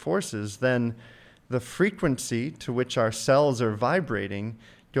dualistic forces, then the frequency to which our cells are vibrating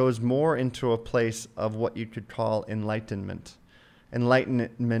goes more into a place of what you could call enlightenment.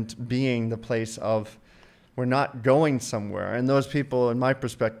 Enlightenment being the place of we're not going somewhere. And those people, in my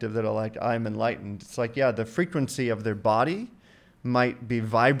perspective, that are like, I'm enlightened, it's like, yeah, the frequency of their body might be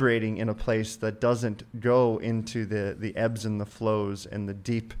vibrating in a place that doesn't go into the ebbs and the flows and the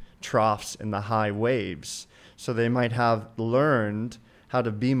deep troughs and the high waves. So they might have learned how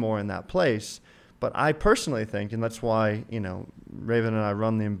to be more in that place. But I personally think, and that's why, Raven and I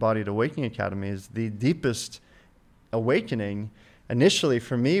run the Embodied Awakening Academy, is the deepest awakening initially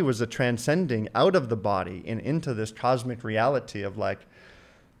for me was a transcending out of the body and into this cosmic reality of like,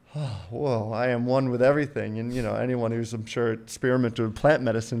 oh, whoa, I am one with everything. And, anyone who's, I'm sure, experimented with plant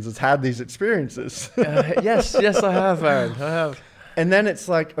medicines has had these experiences. Yes, I have, Aaron. I have. And then it's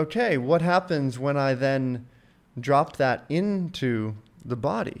like, okay, what happens when I then drop that into the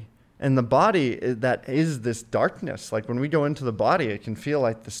body? And the body, that is this darkness. Like when we go into the body, it can feel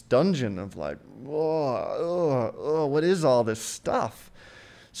like this dungeon of like, what is all this stuff?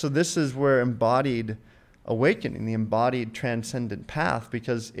 So this is where embodied awakening, the embodied transcendent path,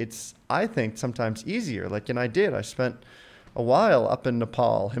 because it's, I think, sometimes easier. I spent a while up in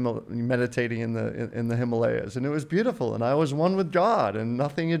Nepal, meditating in the Himalayas, and it was beautiful, and I was one with God, and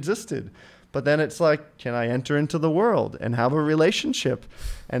nothing existed. But then it's like, can I enter into the world and have a relationship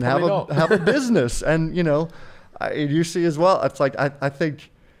and have a business? And, you see as well, it's like, I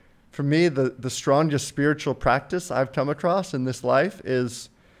think for me, the strongest spiritual practice I've come across in this life is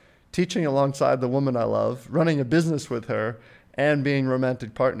teaching alongside the woman I love, running a business with her, and being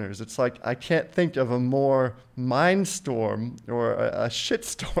romantic partners. It's like, I can't think of a more mind storm or a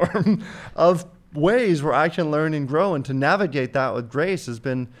shitstorm of ways where I can learn and grow, and to navigate that with grace has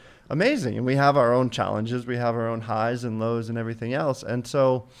been amazing. And we have our own challenges, we have our own highs and lows and everything else. And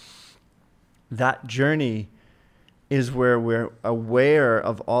so that journey is where we're aware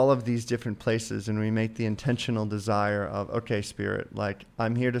of all of these different places, and we make the intentional desire of, okay, Spirit, like,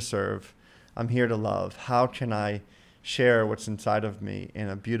 I'm here to serve, I'm here to love. How can I share what's inside of me in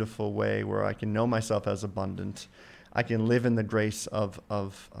a beautiful way where I can know myself as abundant? I can live in the grace of a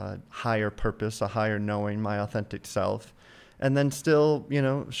higher purpose, a higher knowing, my authentic self, and then still,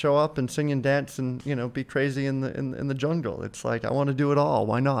 show up and sing and dance and, be crazy in the jungle. It's like, I want to do it all.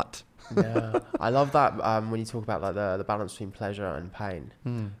 Why not? Yeah, I love that when you talk about like the balance between pleasure and pain,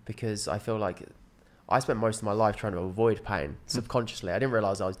 because I feel like I spent most of my life trying to avoid pain subconsciously. I didn't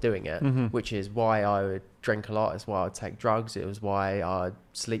realize I was doing it, which is why I would drink a lot. It's why I would take drugs. It was why I'd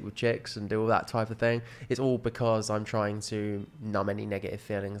sleep with chicks and do all that type of thing. It's all because I'm trying to numb any negative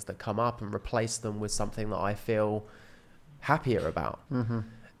feelings that come up and replace them with something that I feel happier about.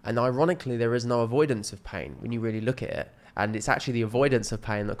 And ironically, there is no avoidance of pain when you really look at it. And it's actually the avoidance of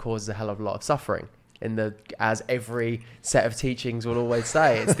pain that causes a hell of a lot of suffering. As every set of teachings will always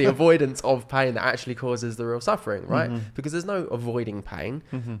say, it's the avoidance of pain that actually causes the real suffering, right? Because there's no avoiding pain.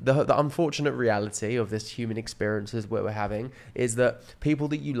 The unfortunate reality of this human experiences where we're having is that people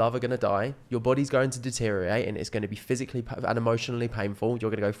that you love are going to die. Your body's going to deteriorate, and it's going to be physically and emotionally painful.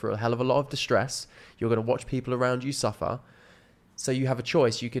 You're going to go through a hell of a lot of distress. You're going to watch people around you suffer. So you have a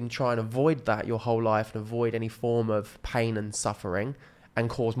choice. You can try and avoid that your whole life and avoid any form of pain and suffering and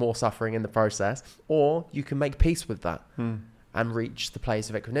cause more suffering in the process, or you can make peace with that and reach the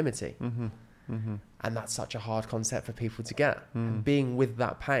place of equanimity. And that's such a hard concept for people to get, and being with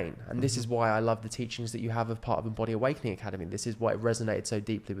that pain. And this is why I love the teachings that you have as part of Embodied Awakening Academy. This is why it resonated so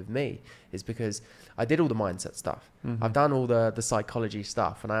deeply with me, is because I did all the mindset stuff. I've done all the psychology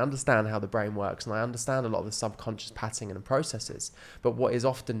stuff, and I understand how the brain works, and I understand a lot of the subconscious patterning and processes. But what is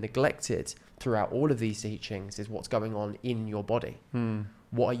often neglected throughout all of these teachings is what's going on in your body.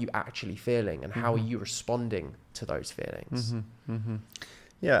 What are you actually feeling, and how are you responding to those feelings?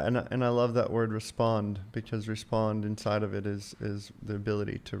 Yeah, and I love that word respond, because respond inside of it is the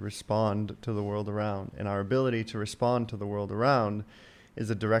ability to respond to the world around. And our ability to respond to the world around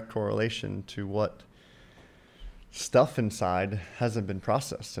is a direct correlation to what stuff inside hasn't been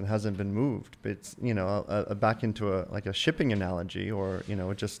processed and hasn't been moved. It's, back into a shipping analogy, or,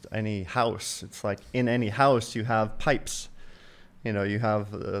 just any house. It's like in any house you have pipes. You have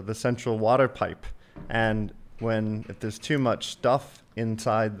the central water pipe, and if there's too much stuff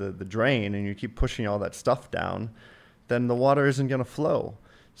inside the drain and you keep pushing all that stuff down, then the water isn't going to flow.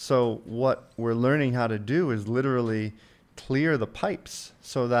 So what we're learning how to do is literally clear the pipes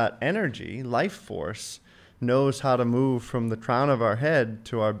so that energy, life force, knows how to move from the crown of our head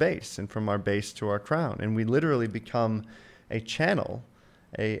to our base, and from our base to our crown. And we literally become a channel,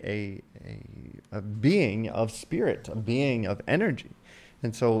 a being of spirit, a being of energy.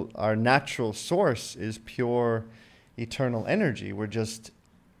 And so our natural source is pure eternal energy. We're just,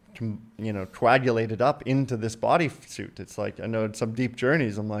 coagulated up into this body suit. It's like, I know in some deep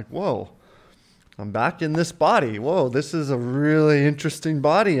journeys, I'm like, whoa, I'm back in this body. Whoa, this is a really interesting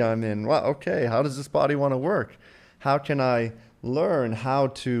body I'm in. Wow, okay, how does this body want to work? How can I learn how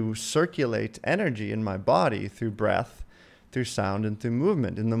to circulate energy in my body through breath, through sound, and through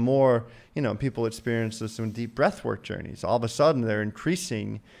movement. And the more, people experience this in deep breathwork journeys, all of a sudden they're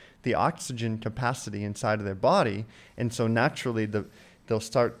increasing the oxygen capacity inside of their body. And so naturally they'll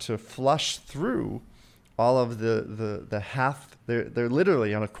start to flush through all of the half, they're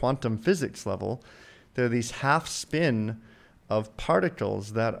literally on a quantum physics level, they're these half spin of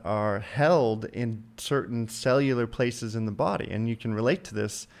particles that are held in certain cellular places in the body. And you can relate to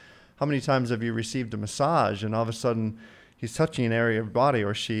this. How many times have you received a massage and all of a sudden he's touching an area of your body,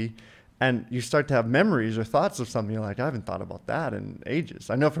 or she, and you start to have memories or thoughts of something, you're like, I haven't thought about that in ages.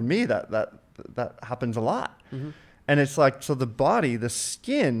 I know for me that happens a lot. Mm-hmm. And it's like, so the body, the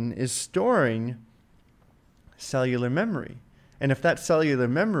skin is storing cellular memory. And if that cellular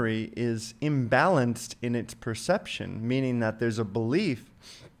memory is imbalanced in its perception, meaning that there's a belief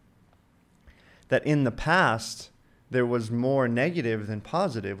that in the past there was more negative than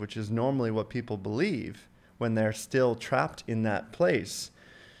positive, which is normally what people believe when they're still trapped in that place.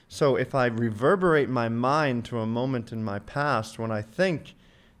 So if I reverberate my mind to a moment in my past when I think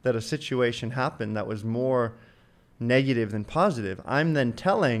that a situation happened that was more negative than positive, I'm then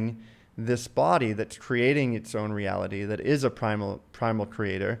telling this body that's creating its own reality, that is a primal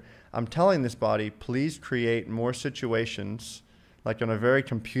creator, I'm telling this body, please create more situations, like on a very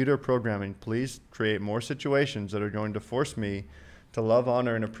computer programming, please create more situations that are going to force me to love,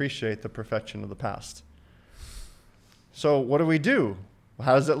 honor, and appreciate the perfection of the past. So what do?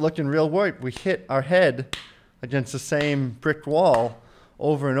 How does it look in real work? We hit our head against the same brick wall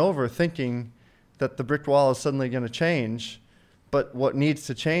over and over, thinking that the brick wall is suddenly going to change. But what needs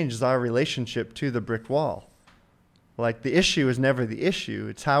to change is our relationship to the brick wall. Like, the issue is never the issue.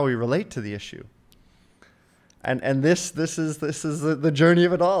 It's how we relate to the issue. And this is the journey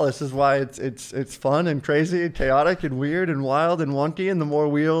of it all. This is why it's fun and crazy and chaotic and weird and wild and wonky. And the more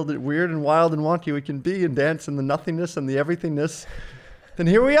weird and wild and wonky we can be and dance in the nothingness and the everythingness, then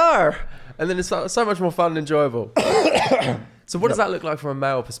here we are. And then it's so much more fun and enjoyable. So what does that look like from a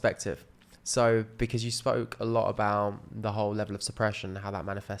male perspective? So, because you spoke a lot about the whole level of suppression, how that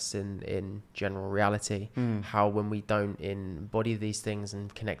manifests in general reality, how when we don't embody these things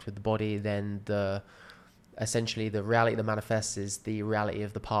and connect with the body, then essentially the reality that manifests is the reality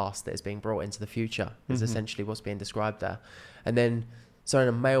of the past that is being brought into the future, is essentially what's being described there. And then, so in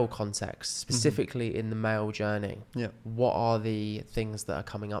a male context, specifically in the male journey, what are the things that are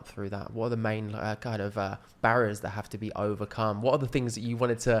coming up through that? What are the main barriers that have to be overcome? What are the things that you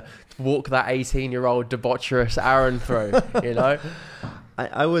wanted to walk that 18-year-old debaucherous Aaron through,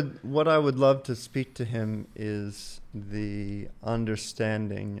 What I would love to speak to him is the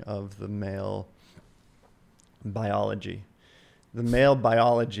understanding of the male biology. The male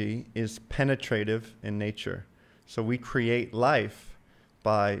biology is penetrative in nature. So we create life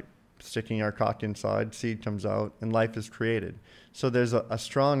by sticking our cock inside, seed comes out, and life is created. So there's a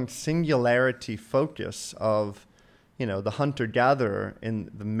strong singularity focus of, the hunter-gatherer in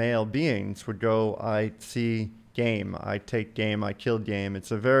the male beings would go, I see game, I take game, I kill game.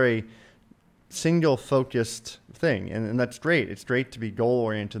 It's a very single-focused thing, and that's great. It's great to be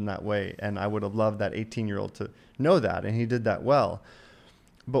goal-oriented in that way, and I would have loved that 18-year-old to know that, and he did that well.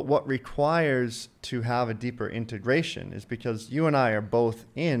 But what requires to have a deeper integration is because you and I are both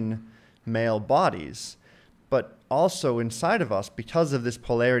in male bodies, but also inside of us, because of this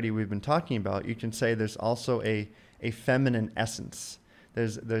polarity we've been talking about, you can say there's also a feminine essence.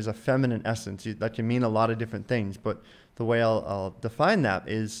 There's a feminine essence. That can mean a lot of different things, but the way I'll define that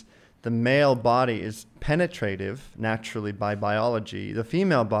is the male body is penetrative naturally by biology. The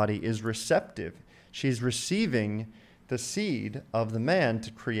female body is receptive. She's receiving the seed of the man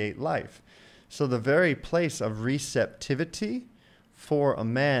to create life. So the very place of receptivity for a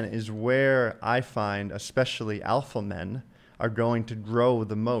man is where I find especially alpha men are going to grow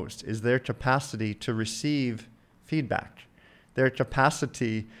the most, is their capacity to receive feedback, their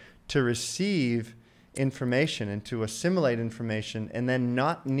capacity to receive information and to assimilate information and then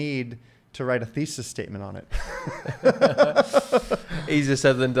not need to write a thesis statement on it. Easier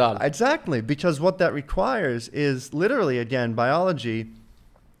said than done. Exactly, because what that requires is literally, again, biology.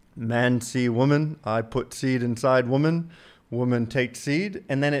 Man see woman, I put seed inside woman, woman takes seed,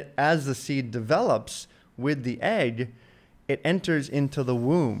 and then as the seed develops with the egg, it enters into the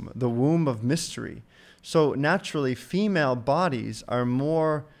womb of mystery. So naturally, female bodies are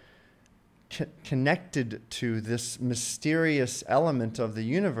more connected to this mysterious element of the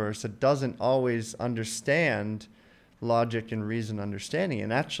universe that doesn't always understand logic and reason understanding.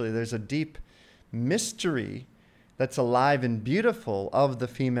 And actually, there's a deep mystery that's alive and beautiful of the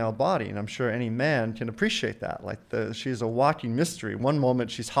female body. And I'm sure any man can appreciate that. Like she's a walking mystery. One moment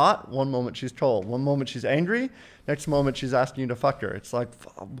she's hot, one moment she's cold, one moment she's angry, next moment she's asking you to fuck her. It's like,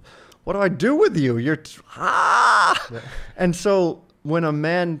 what do I do with you? Yeah. And so when a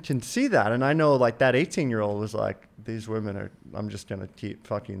man can see that, and I know like that 18-year-old was like, these women are, I'm just going to keep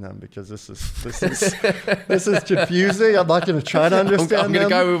fucking them because this is confusing. I'm not going to try to understand them. I'm going to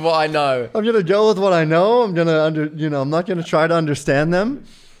go with what I know. I'm going to go with what I know. I'm not going to try to understand them.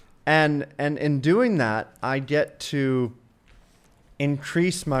 And in doing that, I get to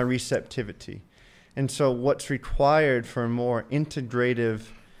increase my receptivity. And so what's required for a more integrative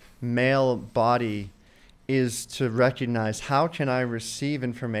male body is to recognize, how can I receive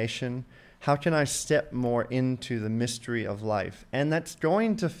information? How can I step more into the mystery of life? And that's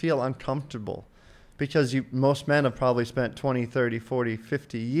going to feel uncomfortable because most men have probably spent 20, 30, 40,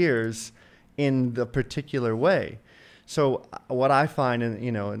 50 years in the particular way. So what I find,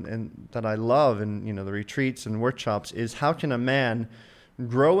 and that I love in, the retreats and workshops is, how can a man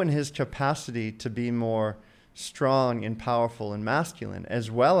grow in his capacity to be more strong and powerful and masculine,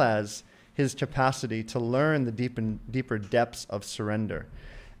 as well as his capacity to learn the deeper depths of surrender.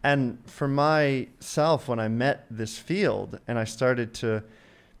 And for myself, when I met this field and I started to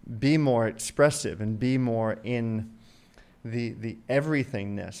be more expressive and be more in the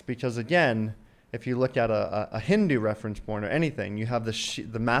everythingness, because again, if you look at a Hindu reference point or anything, you have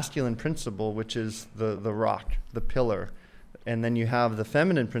the masculine principle, which is the rock, the pillar, and then you have the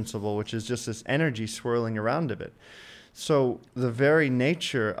feminine principle, which is just this energy swirling around of it. So the very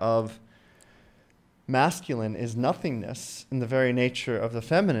nature of masculine is nothingness, and the very nature of the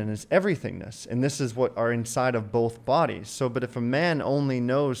feminine is everythingness. And this is what are inside of both bodies. So, but if a man only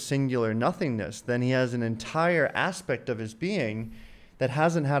knows singular nothingness, then he has an entire aspect of his being that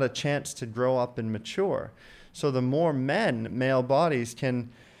hasn't had a chance to grow up and mature. So the more male bodies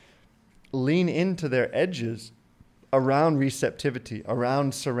can lean into their edges around receptivity,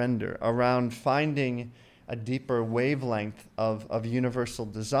 around surrender, around finding a deeper wavelength of universal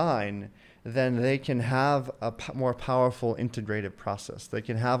design, then they can have a more powerful integrative process. They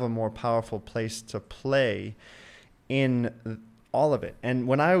can have a more powerful place to play in all of it. And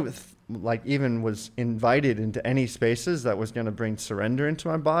when I even was invited into any spaces that was going to bring surrender into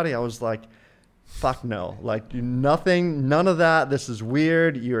my body, I was like, fuck no. Like, none of that. This is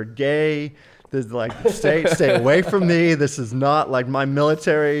weird. You're gay. This, like, stay away from me. This is not like my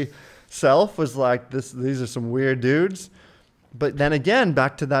military self was like, these are some weird dudes. But then again,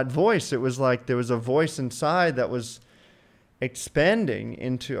 back to that voice, it was like there was a voice inside that was expanding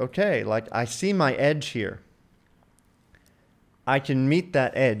into, okay, like, I see my edge here. I can meet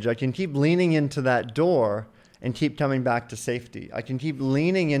that edge. I can keep leaning into that door and keep coming back to safety. I can keep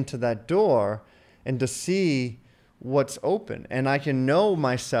leaning into that door and to see what's open. And I can know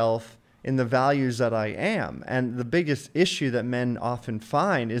myself in the values that I am. And the biggest issue that men often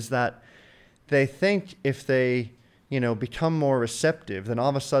find is that they think if they become more receptive, then all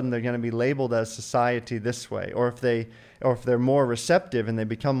of a sudden they're going to be labeled as society this way. Or if they're more receptive and they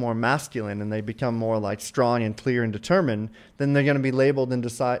become more masculine and they become more like strong and clear and determined, then they're going to be labeled into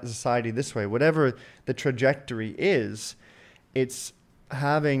society this way. Whatever the trajectory is, it's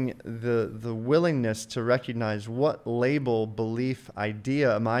having the willingness to recognize what label, belief,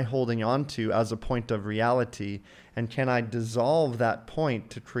 idea am I holding on to as a point of reality, and can I dissolve that point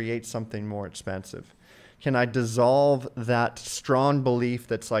to create something more expansive? Can I dissolve that strong belief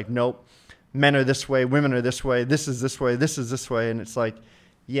that's like, nope, men are this way, women are this way, this is this way, this is this way. And it's like,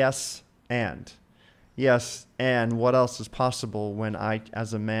 yes, and what else is possible when I,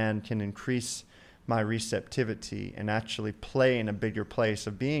 as a man, can increase my receptivity and actually play in a bigger place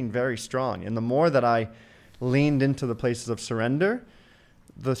of being very strong. And the more that I leaned into the places of surrender,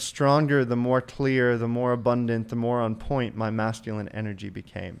 the stronger, the more clear, the more abundant, the more on point my masculine energy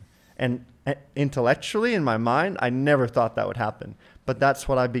became. And intellectually, in my mind, I never thought that would happen. But that's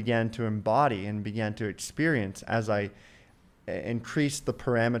what I began to embody and began to experience as I increased the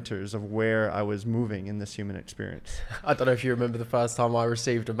parameters of where I was moving in this human experience. I don't know if you remember the first time I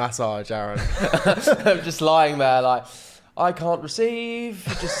received a massage, Aaron. I'm just lying there like, I can't receive.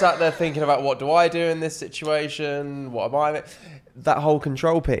 Just sat there thinking about, what do I do in this situation? What am I? That whole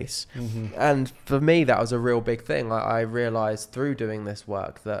control piece. Mm-hmm. And for me, that was a real big thing. I realized through doing this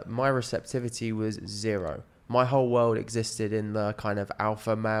work that my receptivity was zero. My whole world existed in the kind of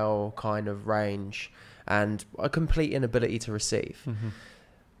alpha male kind of range and a complete inability to receive. Mm-hmm.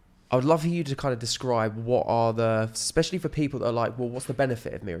 I would love for you to kind of describe what are especially for people that are like, well, what's the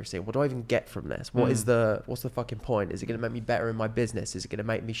benefit of me receiving? What do I even get from this? What's the fucking point? Is it going to make me better in my business? Is it going to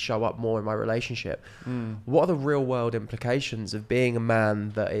make me show up more in my relationship? What are the real world implications of being a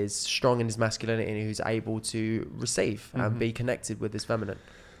man that is strong in his masculinity and who's able to receive and be connected with his feminine?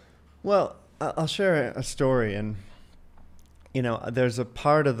 Well, I'll share a story. And, you know, there's a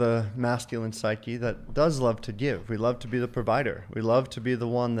part of the masculine psyche that does love to give. We love to be the provider. We love to be the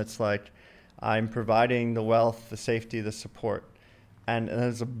one that's like, I'm providing the wealth, the safety, the support. And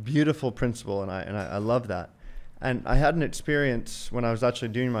it's a beautiful principle, and I love that. And I had an experience when I was actually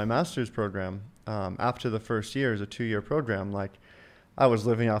doing my master's program. After the first year, it was a 2-year program. Like, I was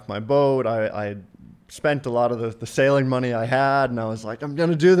living off my boat. I had spent a lot of the sailing money I had, and I was like, I'm going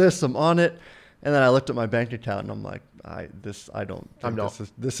to do this. I'm on it. And then I looked at my bank account, and I'm like, this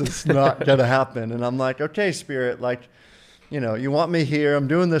is not going to happen. And I'm like, okay, Spirit, like, you know, you want me here. I'm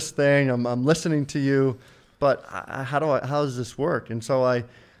doing this thing. I'm listening to you, but how does this work? And so I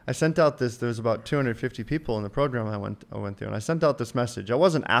sent out there's about 250 people in the program I went through, and I sent out this message. I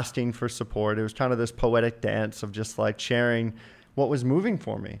wasn't asking for support. It was kind of this poetic dance of just like sharing what was moving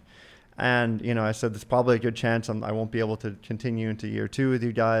for me. And, you know, I said, there's probably a good chance I won't be able to continue into year 2 with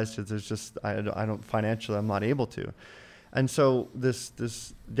you guys, because there's just, I don't financially, I'm not able to. And so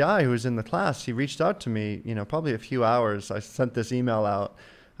this guy who was in the class, he reached out to me, you know, probably a few hours. I sent this email out.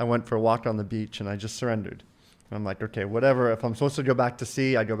 I went for a walk on the beach, and I just surrendered. And I'm like, okay, whatever. If I'm supposed to go back to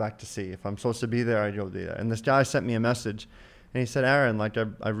sea, I go back to sea. If I'm supposed to be there, I go be there. And this guy sent me a message, and he said, Aaron, like,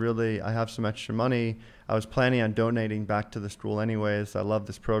 I have some extra money. I was planning on donating back to the school anyways. I love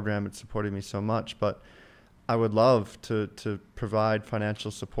this program. It supported me so much, but I would love to provide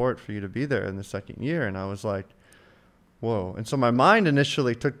financial support for you to be there in the second year. And I was like, whoa. And so my mind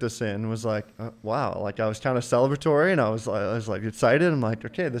initially took this in, was like, wow. Like, I was kind of celebratory, and I was like excited. I'm like,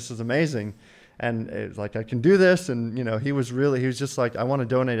 okay, this is amazing. And it's like, I can do this. And, you know, he was just like, I want to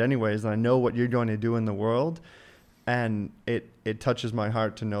donate anyways. And I know what you're going to do in the world. And it touches my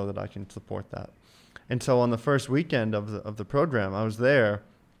heart to know that I can support that. And so on the first weekend of the program, I was there.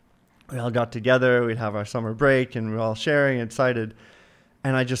 We all got together. We'd have our summer break, and we were all sharing, excited.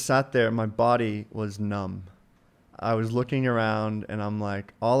 And I just sat there. My body was numb. I was looking around, and I'm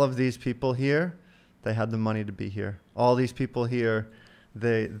like, all of these people here, they had the money to be here. All these people here,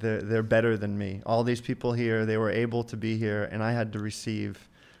 they're better than me. All these people here, they were able to be here, and I had to receive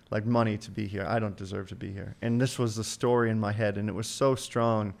like money to be here. I don't deserve to be here. And this was the story in my head, and it was so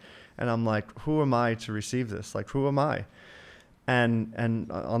strong. And I'm like, who am I to receive this? Like, who am I?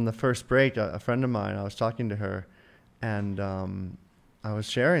 And on the first break, a friend of mine, I was talking to her, and I was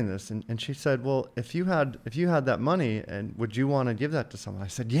sharing this, and she said, well, if you had that money, and would you want to give that to someone? I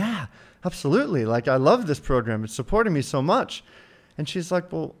said, yeah, absolutely. Like, I love this program. It's supporting me so much. And she's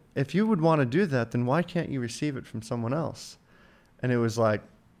like, well, if you would want to do that, then why can't you receive it from someone else? And it was like,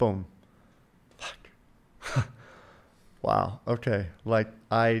 boom. Fuck. Wow. Okay. Like,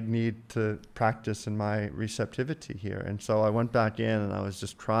 I need to practice in my receptivity here. And so I went back in, and I was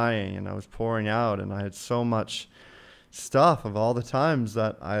just crying, and I was pouring out, and I had so much stuff of all the times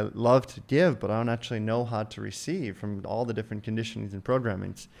that I love to give, but I don't actually know how to receive from all the different conditionings and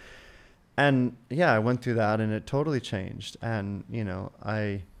programmings. And yeah, I went through that, and it totally changed. And, you know,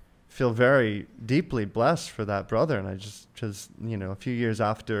 I feel very deeply blessed for that brother. And I just, because, you know, a few years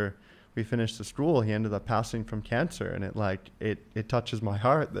after we finished the school, he ended up passing from cancer. And it touches my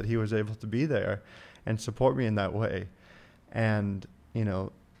heart that he was able to be there and support me in that way. And, you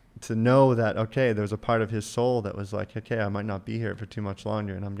know, to know that, okay, there's a part of his soul that was like, okay, I might not be here for too much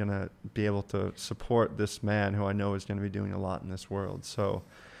longer, and I'm going to be able to support this man who I know is going to be doing a lot in this world. So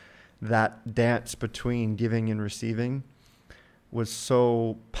that dance between giving and receiving was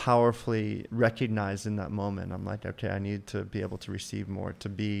so powerfully recognized in that moment. I'm like, okay, I need to be able to receive more, to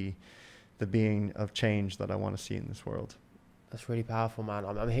be the being of change that I want to see in this world. That's really powerful, man.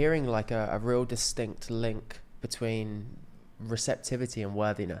 I'm hearing like a real distinct link between receptivity and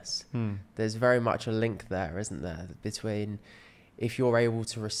worthiness. There's very much a link there, isn't there, between if you're able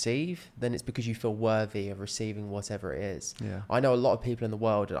to receive, then it's because you feel worthy of receiving whatever it is. Yeah. I know a lot of people in the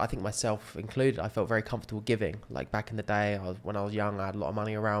world, and I think myself included, I felt very comfortable giving. Like back in the day, when I was young, I had a lot of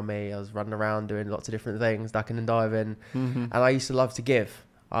money around me. I was running around doing lots of different things, ducking and diving. And I used to love to give.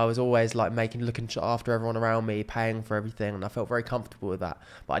 I was always like looking after everyone around me, paying for everything, and I felt very comfortable with that.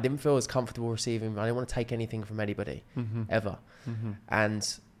 But I didn't feel as comfortable receiving. I didn't want to take anything from anybody, ever. And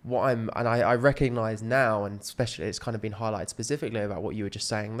I recognize now, and especially it's kind of been highlighted specifically about what you were just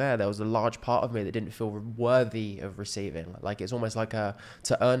saying there was a large part of me that didn't feel worthy of receiving. Like it's almost like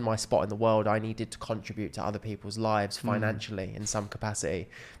to earn my spot in the world, I needed to contribute to other people's lives financially in some capacity,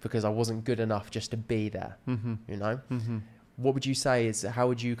 because I wasn't good enough just to be there, you know? What would you say how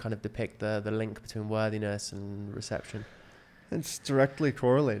would you kind of depict the link between worthiness and reception? It's directly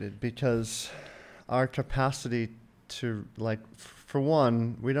correlated, because our capacity to, like, for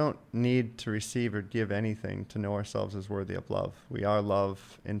one, we don't need to receive or give anything to know ourselves as worthy of love. We are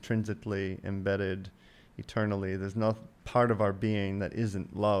love, intrinsically embedded eternally. There's no part of our being that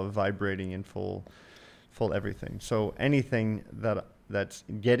isn't love, vibrating in full everything. So anything that's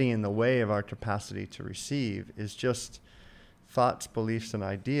getting in the way of our capacity to receive is just thoughts, beliefs, and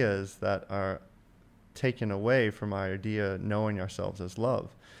ideas that are taken away from our idea of knowing ourselves as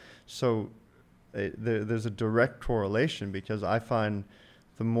love. So there's a direct correlation, because I find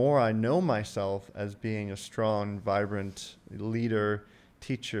the more I know myself as being a strong, vibrant leader,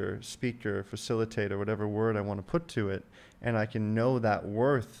 teacher, speaker, facilitator, whatever word I want to put to it, and I can know that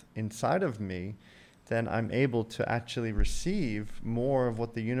worth inside of me, then I'm able to actually receive more of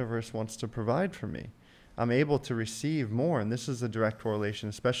what the universe wants to provide for me. I'm able to receive more, and this is a direct correlation,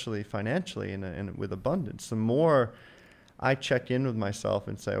 especially financially and with abundance. The more I check in with myself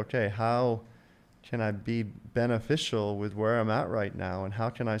and say, okay, how can I be beneficial with where I'm at right now, and how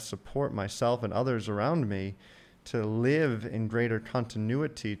can I support myself and others around me to live in greater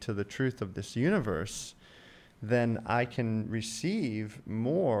continuity to the truth of this universe, then I can receive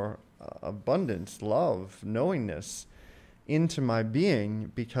more abundance, love, knowingness into my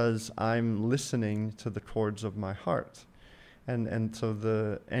being, because I'm listening to the chords of my heart. And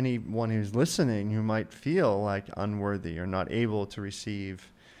so anyone who's listening who might feel like unworthy or not able to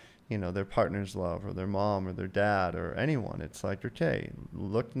receive, their partner's love, or their mom or their dad or anyone, it's like, okay,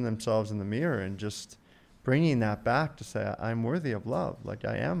 looking themselves in the mirror and just bringing that back to say, I'm worthy of love. Like,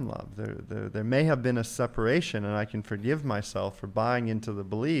 I am love. There may have been a separation, and I can forgive myself for buying into the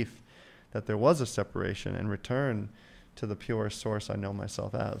belief that there was a separation, and return to the pure source I know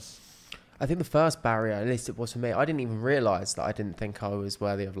myself as. I think the first barrier, at least it was for me, I didn't even realize that I didn't think I was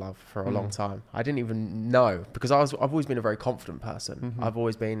worthy of love for a long time. I didn't even know, because I've always been a very confident person. I've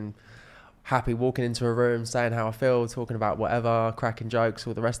always been happy walking into a room, saying how I feel, talking about whatever, cracking jokes,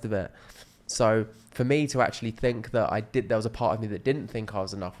 all the rest of it. So for me to actually think that there was a part of me that didn't think I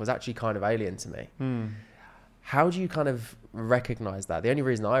was enough was actually kind of alien to me. How do you kind of recognize that? The only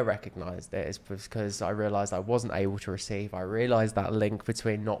reason I recognized it is because I realized I wasn't able to receive. I realized that link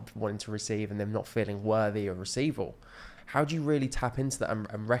between not wanting to receive and them not feeling worthy of receival. How do you really tap into that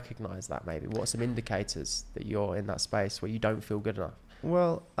and recognize that maybe? What are some indicators that you're in that space where you don't feel good enough?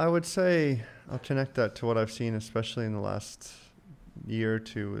 Well, I would say I'll connect that to what I've seen, especially in the last year or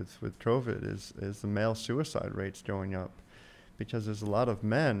two with COVID, is the male suicide rates going up, because there's a lot of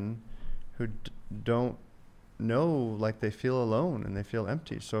men who don't know, like, they feel alone and they feel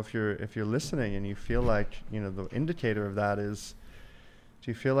empty. So if you're listening and you feel like, the indicator of that is, do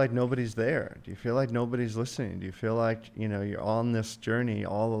you feel like nobody's there? Do you feel like nobody's listening? Do you feel like, you're on this journey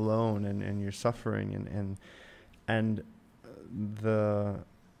all alone and you're suffering, and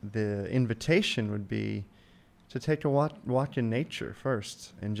the invitation would be to take a walk in nature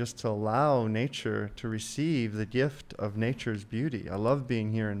first, and just to allow nature to receive the gift of nature's beauty. I love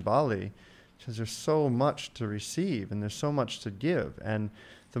being here in Bali, because there's so much to receive and there's so much to give. And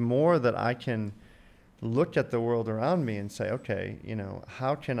the more that I can look at the world around me and say, okay,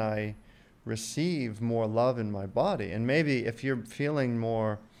 how can I receive more love in my body? And maybe if you're feeling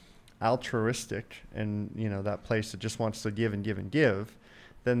more altruistic and, that place that just wants to give and give and give,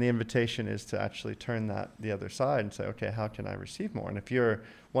 then the invitation is to actually turn that the other side and say, okay, how can I receive more? And if you're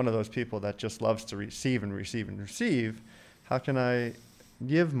one of those people that just loves to receive and receive and receive, how can I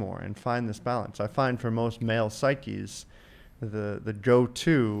give more and find this balance? I find for most male psyches, the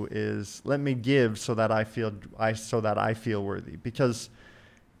go-to is, let me give so that I feel worthy, because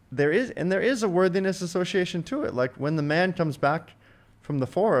there is a worthiness association to it. Like when the man comes back from the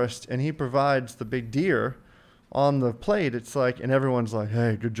forest and he provides the big deer on the plate, it's like, and everyone's like,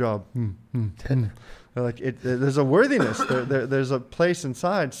 hey, good job. Like there's a worthiness there's a place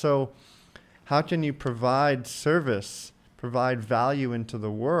inside. So how can you provide service, provide value into the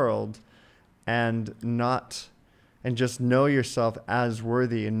world, and just know yourself as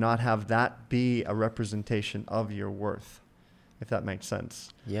worthy, and not have that be a representation of your worth, if that makes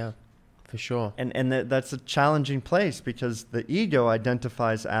sense? Yeah, for sure. And that's a challenging place, because the ego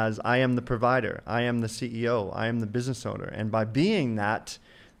identifies as, I am the provider, I am the CEO, I am the business owner. And by being that,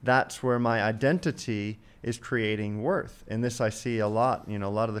 that's where my identity is creating worth. And this I see a lot. You know, a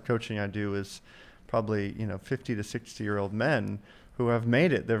lot of the coaching I do is probably, 50 to 60-year-old men who have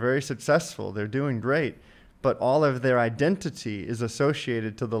made it. They're very successful. They're doing great. But all of their identity is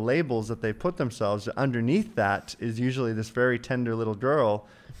associated to the labels that they put themselves. Underneath that is usually this very tender little girl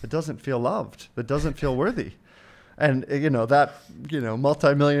that doesn't feel loved, that doesn't feel worthy. And, that,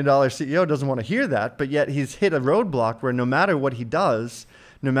 multi-million-dollar CEO doesn't want to hear that, but yet he's hit a roadblock where no matter what he does,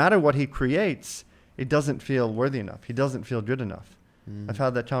 no matter what he creates, it doesn't feel worthy enough. He doesn't feel good enough. I've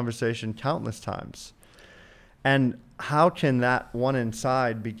had that conversation countless times. And how can that one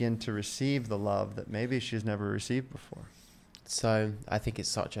inside begin to receive the love that maybe she's never received before? So I think it's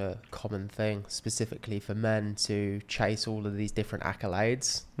such a common thing, specifically for men, to chase all of these different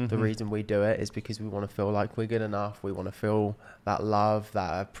accolades. The reason we do it is because we want to feel like we're good enough. We want to feel that love,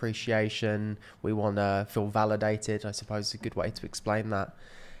 that appreciation. We want to feel validated, I suppose is a good way to explain that.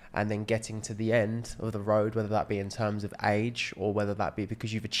 And then getting to the end of the road, whether that be in terms of age or whether that be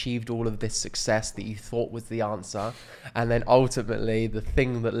because you've achieved all of this success that you thought was the answer. And then ultimately the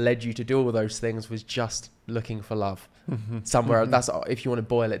thing that led you to do all those things was just looking for love somewhere. That's, if you want to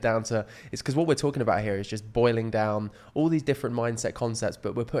boil it down to, it's because what we're talking about here is just boiling down all these different mindset concepts,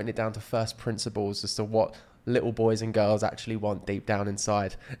 but we're putting it down to first principles as to what little boys and girls actually want deep down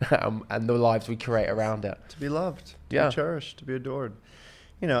inside and the lives we create around it. To be loved, to be cherished, to be adored.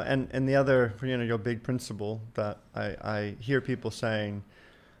 And the other, your big principle that I hear people saying,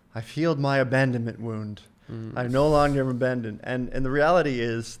 I've healed my abandonment wound. I no longer am abandoned. And the reality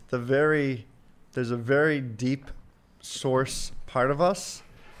is there's a very deep source part of us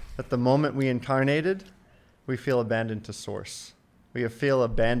that the moment we incarnated, we feel abandoned to source. We feel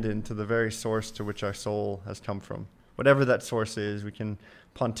abandoned to the very source to which our soul has come from. Whatever that source is, we can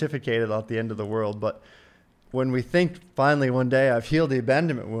pontificate it at the end of the world, but when we think finally one day I've healed the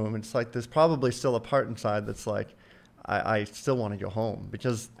abandonment wound, it's like there's probably still a part inside that's like, I still want to go home.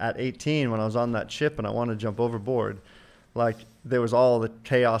 Because at 18, when I was on that ship and I wanted to jump overboard, like there was all the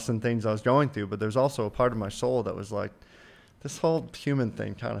chaos and things I was going through, but there's also a part of my soul that was like, this whole human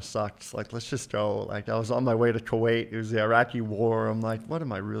thing kind of sucks. Like, let's just go. Like, I was on my way to Kuwait. It was the Iraqi war. I'm like, what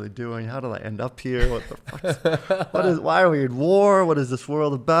am I really doing? How did I end up here? What the fuck? Why are we in war? What is this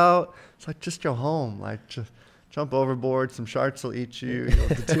world about? It's like, just go home. Like, just jump overboard. Some sharks will eat you. You'll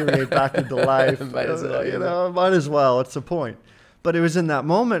deteriorate back into life. Might as well. What's the point? But it was in that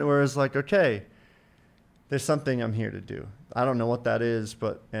moment where it's like, okay, there's something I'm here to do. I don't know what that is,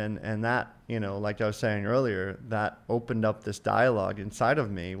 but and that, like I was saying earlier, that opened up this dialogue inside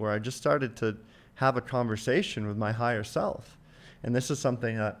of me where I just started to have a conversation with my higher self. And this is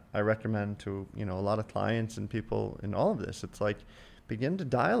something that I recommend to, a lot of clients and people in all of this. It's like, begin to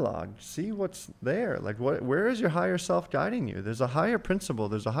dialogue, see what's there. Like, where is your higher self guiding you? There's a higher principle,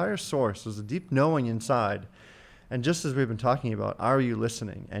 there's a higher source, there's a deep knowing inside. And just as we've been talking about, are you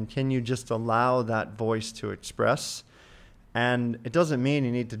listening? And can you just allow that voice to express? And it doesn't mean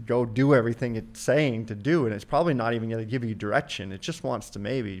you need to go do everything it's saying to do, and it's probably not even going to give you direction. It just wants to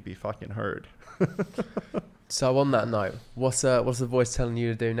maybe be fucking heard. So on that note, what's the voice telling you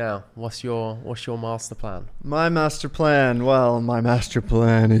to do now? What's your master plan? My master plan? Well, my master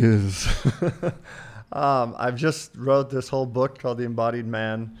plan is I've just wrote this whole book called The Embodied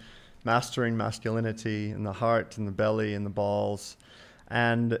Man, Mastering Masculinity in the Heart and the Belly and the Balls.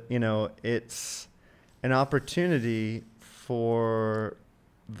 And, it's an opportunity for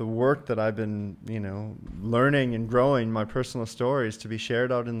the work that I've been, learning and growing, my personal stories, to be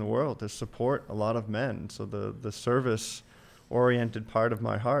shared out in the world, to support a lot of men. So the service-oriented part of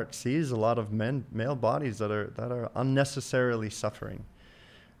my heart sees a lot of male bodies that are unnecessarily suffering,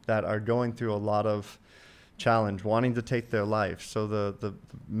 that are going through a lot of challenge, wanting to take their life. So the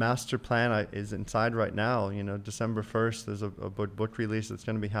master plan is inside right now. December 1st, there's a book release that's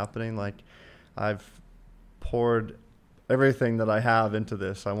going to be happening. Like, I've poured everything that I have into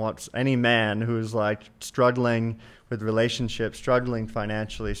this. I want any man who's like struggling with relationships, struggling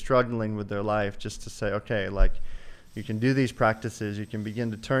financially, struggling with their life, just to say, okay, like, you can do these practices, you can begin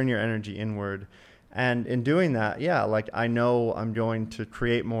to turn your energy inward. And in doing that, like, I know I'm going to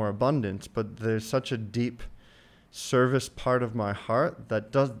create more abundance, but there's such a deep service part of my heart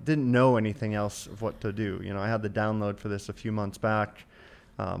that didn't know anything else of what to do. I had the download for this a few months back.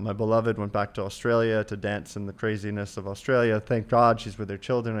 My beloved went back to Australia to dance in the craziness of Australia. Thank God she's with her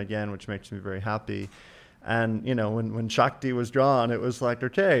children again, which makes me very happy. And, when Shakti was gone, it was like,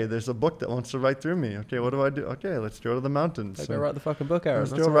 okay, there's a book that wants to write through me. Okay, what do I do? Okay, let's go to the mountains. Go write the fucking book, Aaron.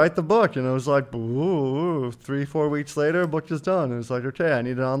 Let's go write the book. And it was like, 3-4 weeks later, book is done. It was like, okay, I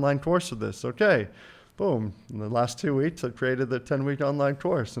need an online course of this. Okay, boom, in the last 2 weeks, I created the 10-week online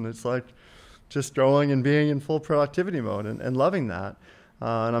course. And it's like just going and being in full productivity mode and loving that.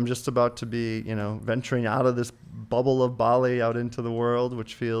 And I'm just about to be, venturing out of this bubble of Bali out into the world,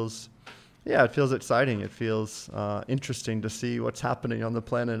 which feels, it feels exciting. It feels interesting to see what's happening on the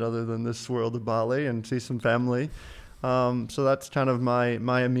planet other than this world of Bali and see some family. So that's kind of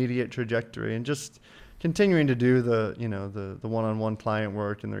my immediate trajectory, and just continuing to do the one-on-one client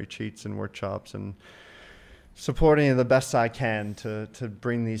work and the retreats and workshops, and supporting the best I can to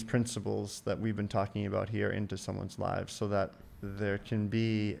bring these principles that we've been talking about here into someone's lives, so that there can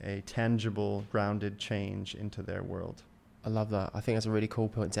be a tangible, grounded change into their world. I love that. I think that's a really cool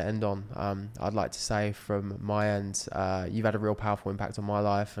point to end on. I'd like to say from my end, you've had a real powerful impact on my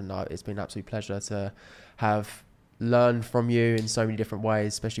life, and it's been an absolute pleasure to have learned from you in so many different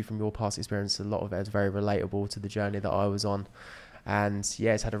ways, especially from your past experience. A lot of it is very relatable to the journey that I was on. And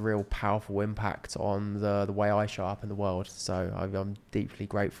yeah, it's had a real powerful impact on the way I show up in the world. So I'm deeply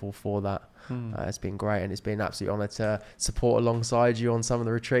grateful for that. It's been great, and it's been an absolute honour to support alongside you on some of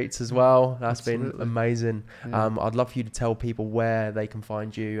the retreats as well. That's been amazing. Yeah. I'd love for you to tell people where they can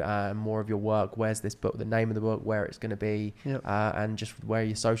find you and more of your work. Where's this book, the name of the book, where it's going to be, and just where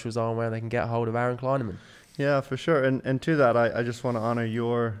your socials are and where they can get a hold of Aaron Kleinerman. Yeah, for sure. And to that, I just want to honor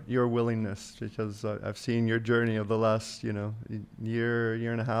your willingness, because I've seen your journey of the last, year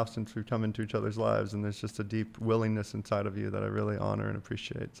and a half since we've come into each other's lives. And there's just a deep willingness inside of you that I really honor and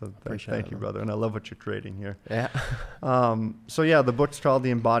appreciate. So thank you, brother. And I love what you're creating here. Yeah. So yeah, the book's called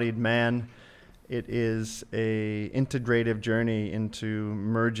The Embodied Man. It is a integrative journey into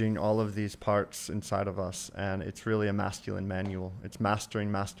merging all of these parts inside of us, and it's really a masculine manual. It's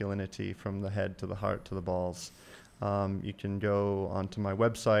mastering masculinity from the head to the heart to the balls. You can go onto my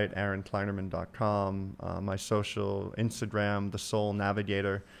website, aaronkleinerman.com, my social, Instagram, The Soul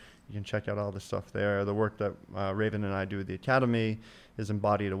Navigator. You can check out all the stuff there. The work that Raven and I do at the Academy is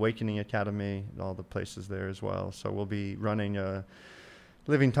Embodied Awakening Academy, all the places there as well. So we'll be running a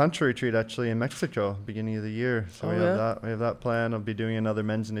Living Tantra retreat actually in Mexico, beginning of the year. So we have that plan. I'll be doing another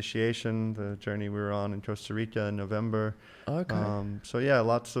men's initiation, the journey we were on in Costa Rica in November. Okay. So yeah,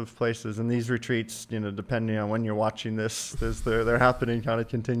 lots of places. And these retreats, depending on when you're watching this, they're happening kind of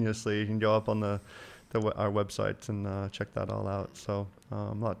continuously. You can go up on our websites and check that all out. So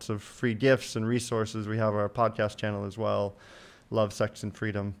lots of free gifts and resources. We have our podcast channel as well, Love, Sex, and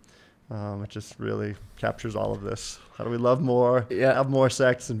Freedom. It just really captures all of this. How do we love more, have more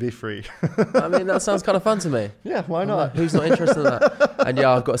sex, and be free? I mean, that sounds kind of fun to me. Yeah, why not? Like, who's not interested in that? And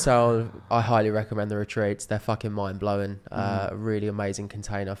yeah, I've got to say, I highly recommend the retreats. They're fucking mind-blowing. A really amazing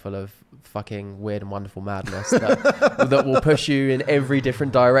container full of fucking weird and wonderful madness that will push you in every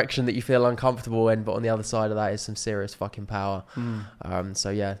different direction that you feel uncomfortable in, but on the other side of that is some serious fucking power. So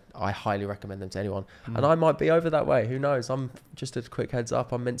yeah, I highly recommend them to anyone. And I might be over that way, who knows? I'm just a quick heads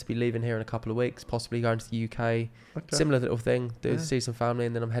up, I'm meant to be leaving here in a couple of weeks, possibly going to the UK. Similar little thing, see some family,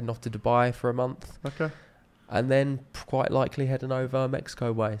 and then I'm heading off to Dubai for a month. And then quite likely heading over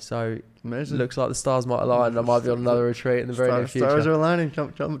Mexico way. So amazing. Looks like the stars might align, and I might be on another retreat in the very near future. Stars are aligning,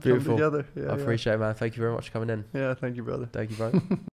 come together. I appreciate it, man. Thank you very much for coming in. Yeah, thank you, brother. Thank you, bro.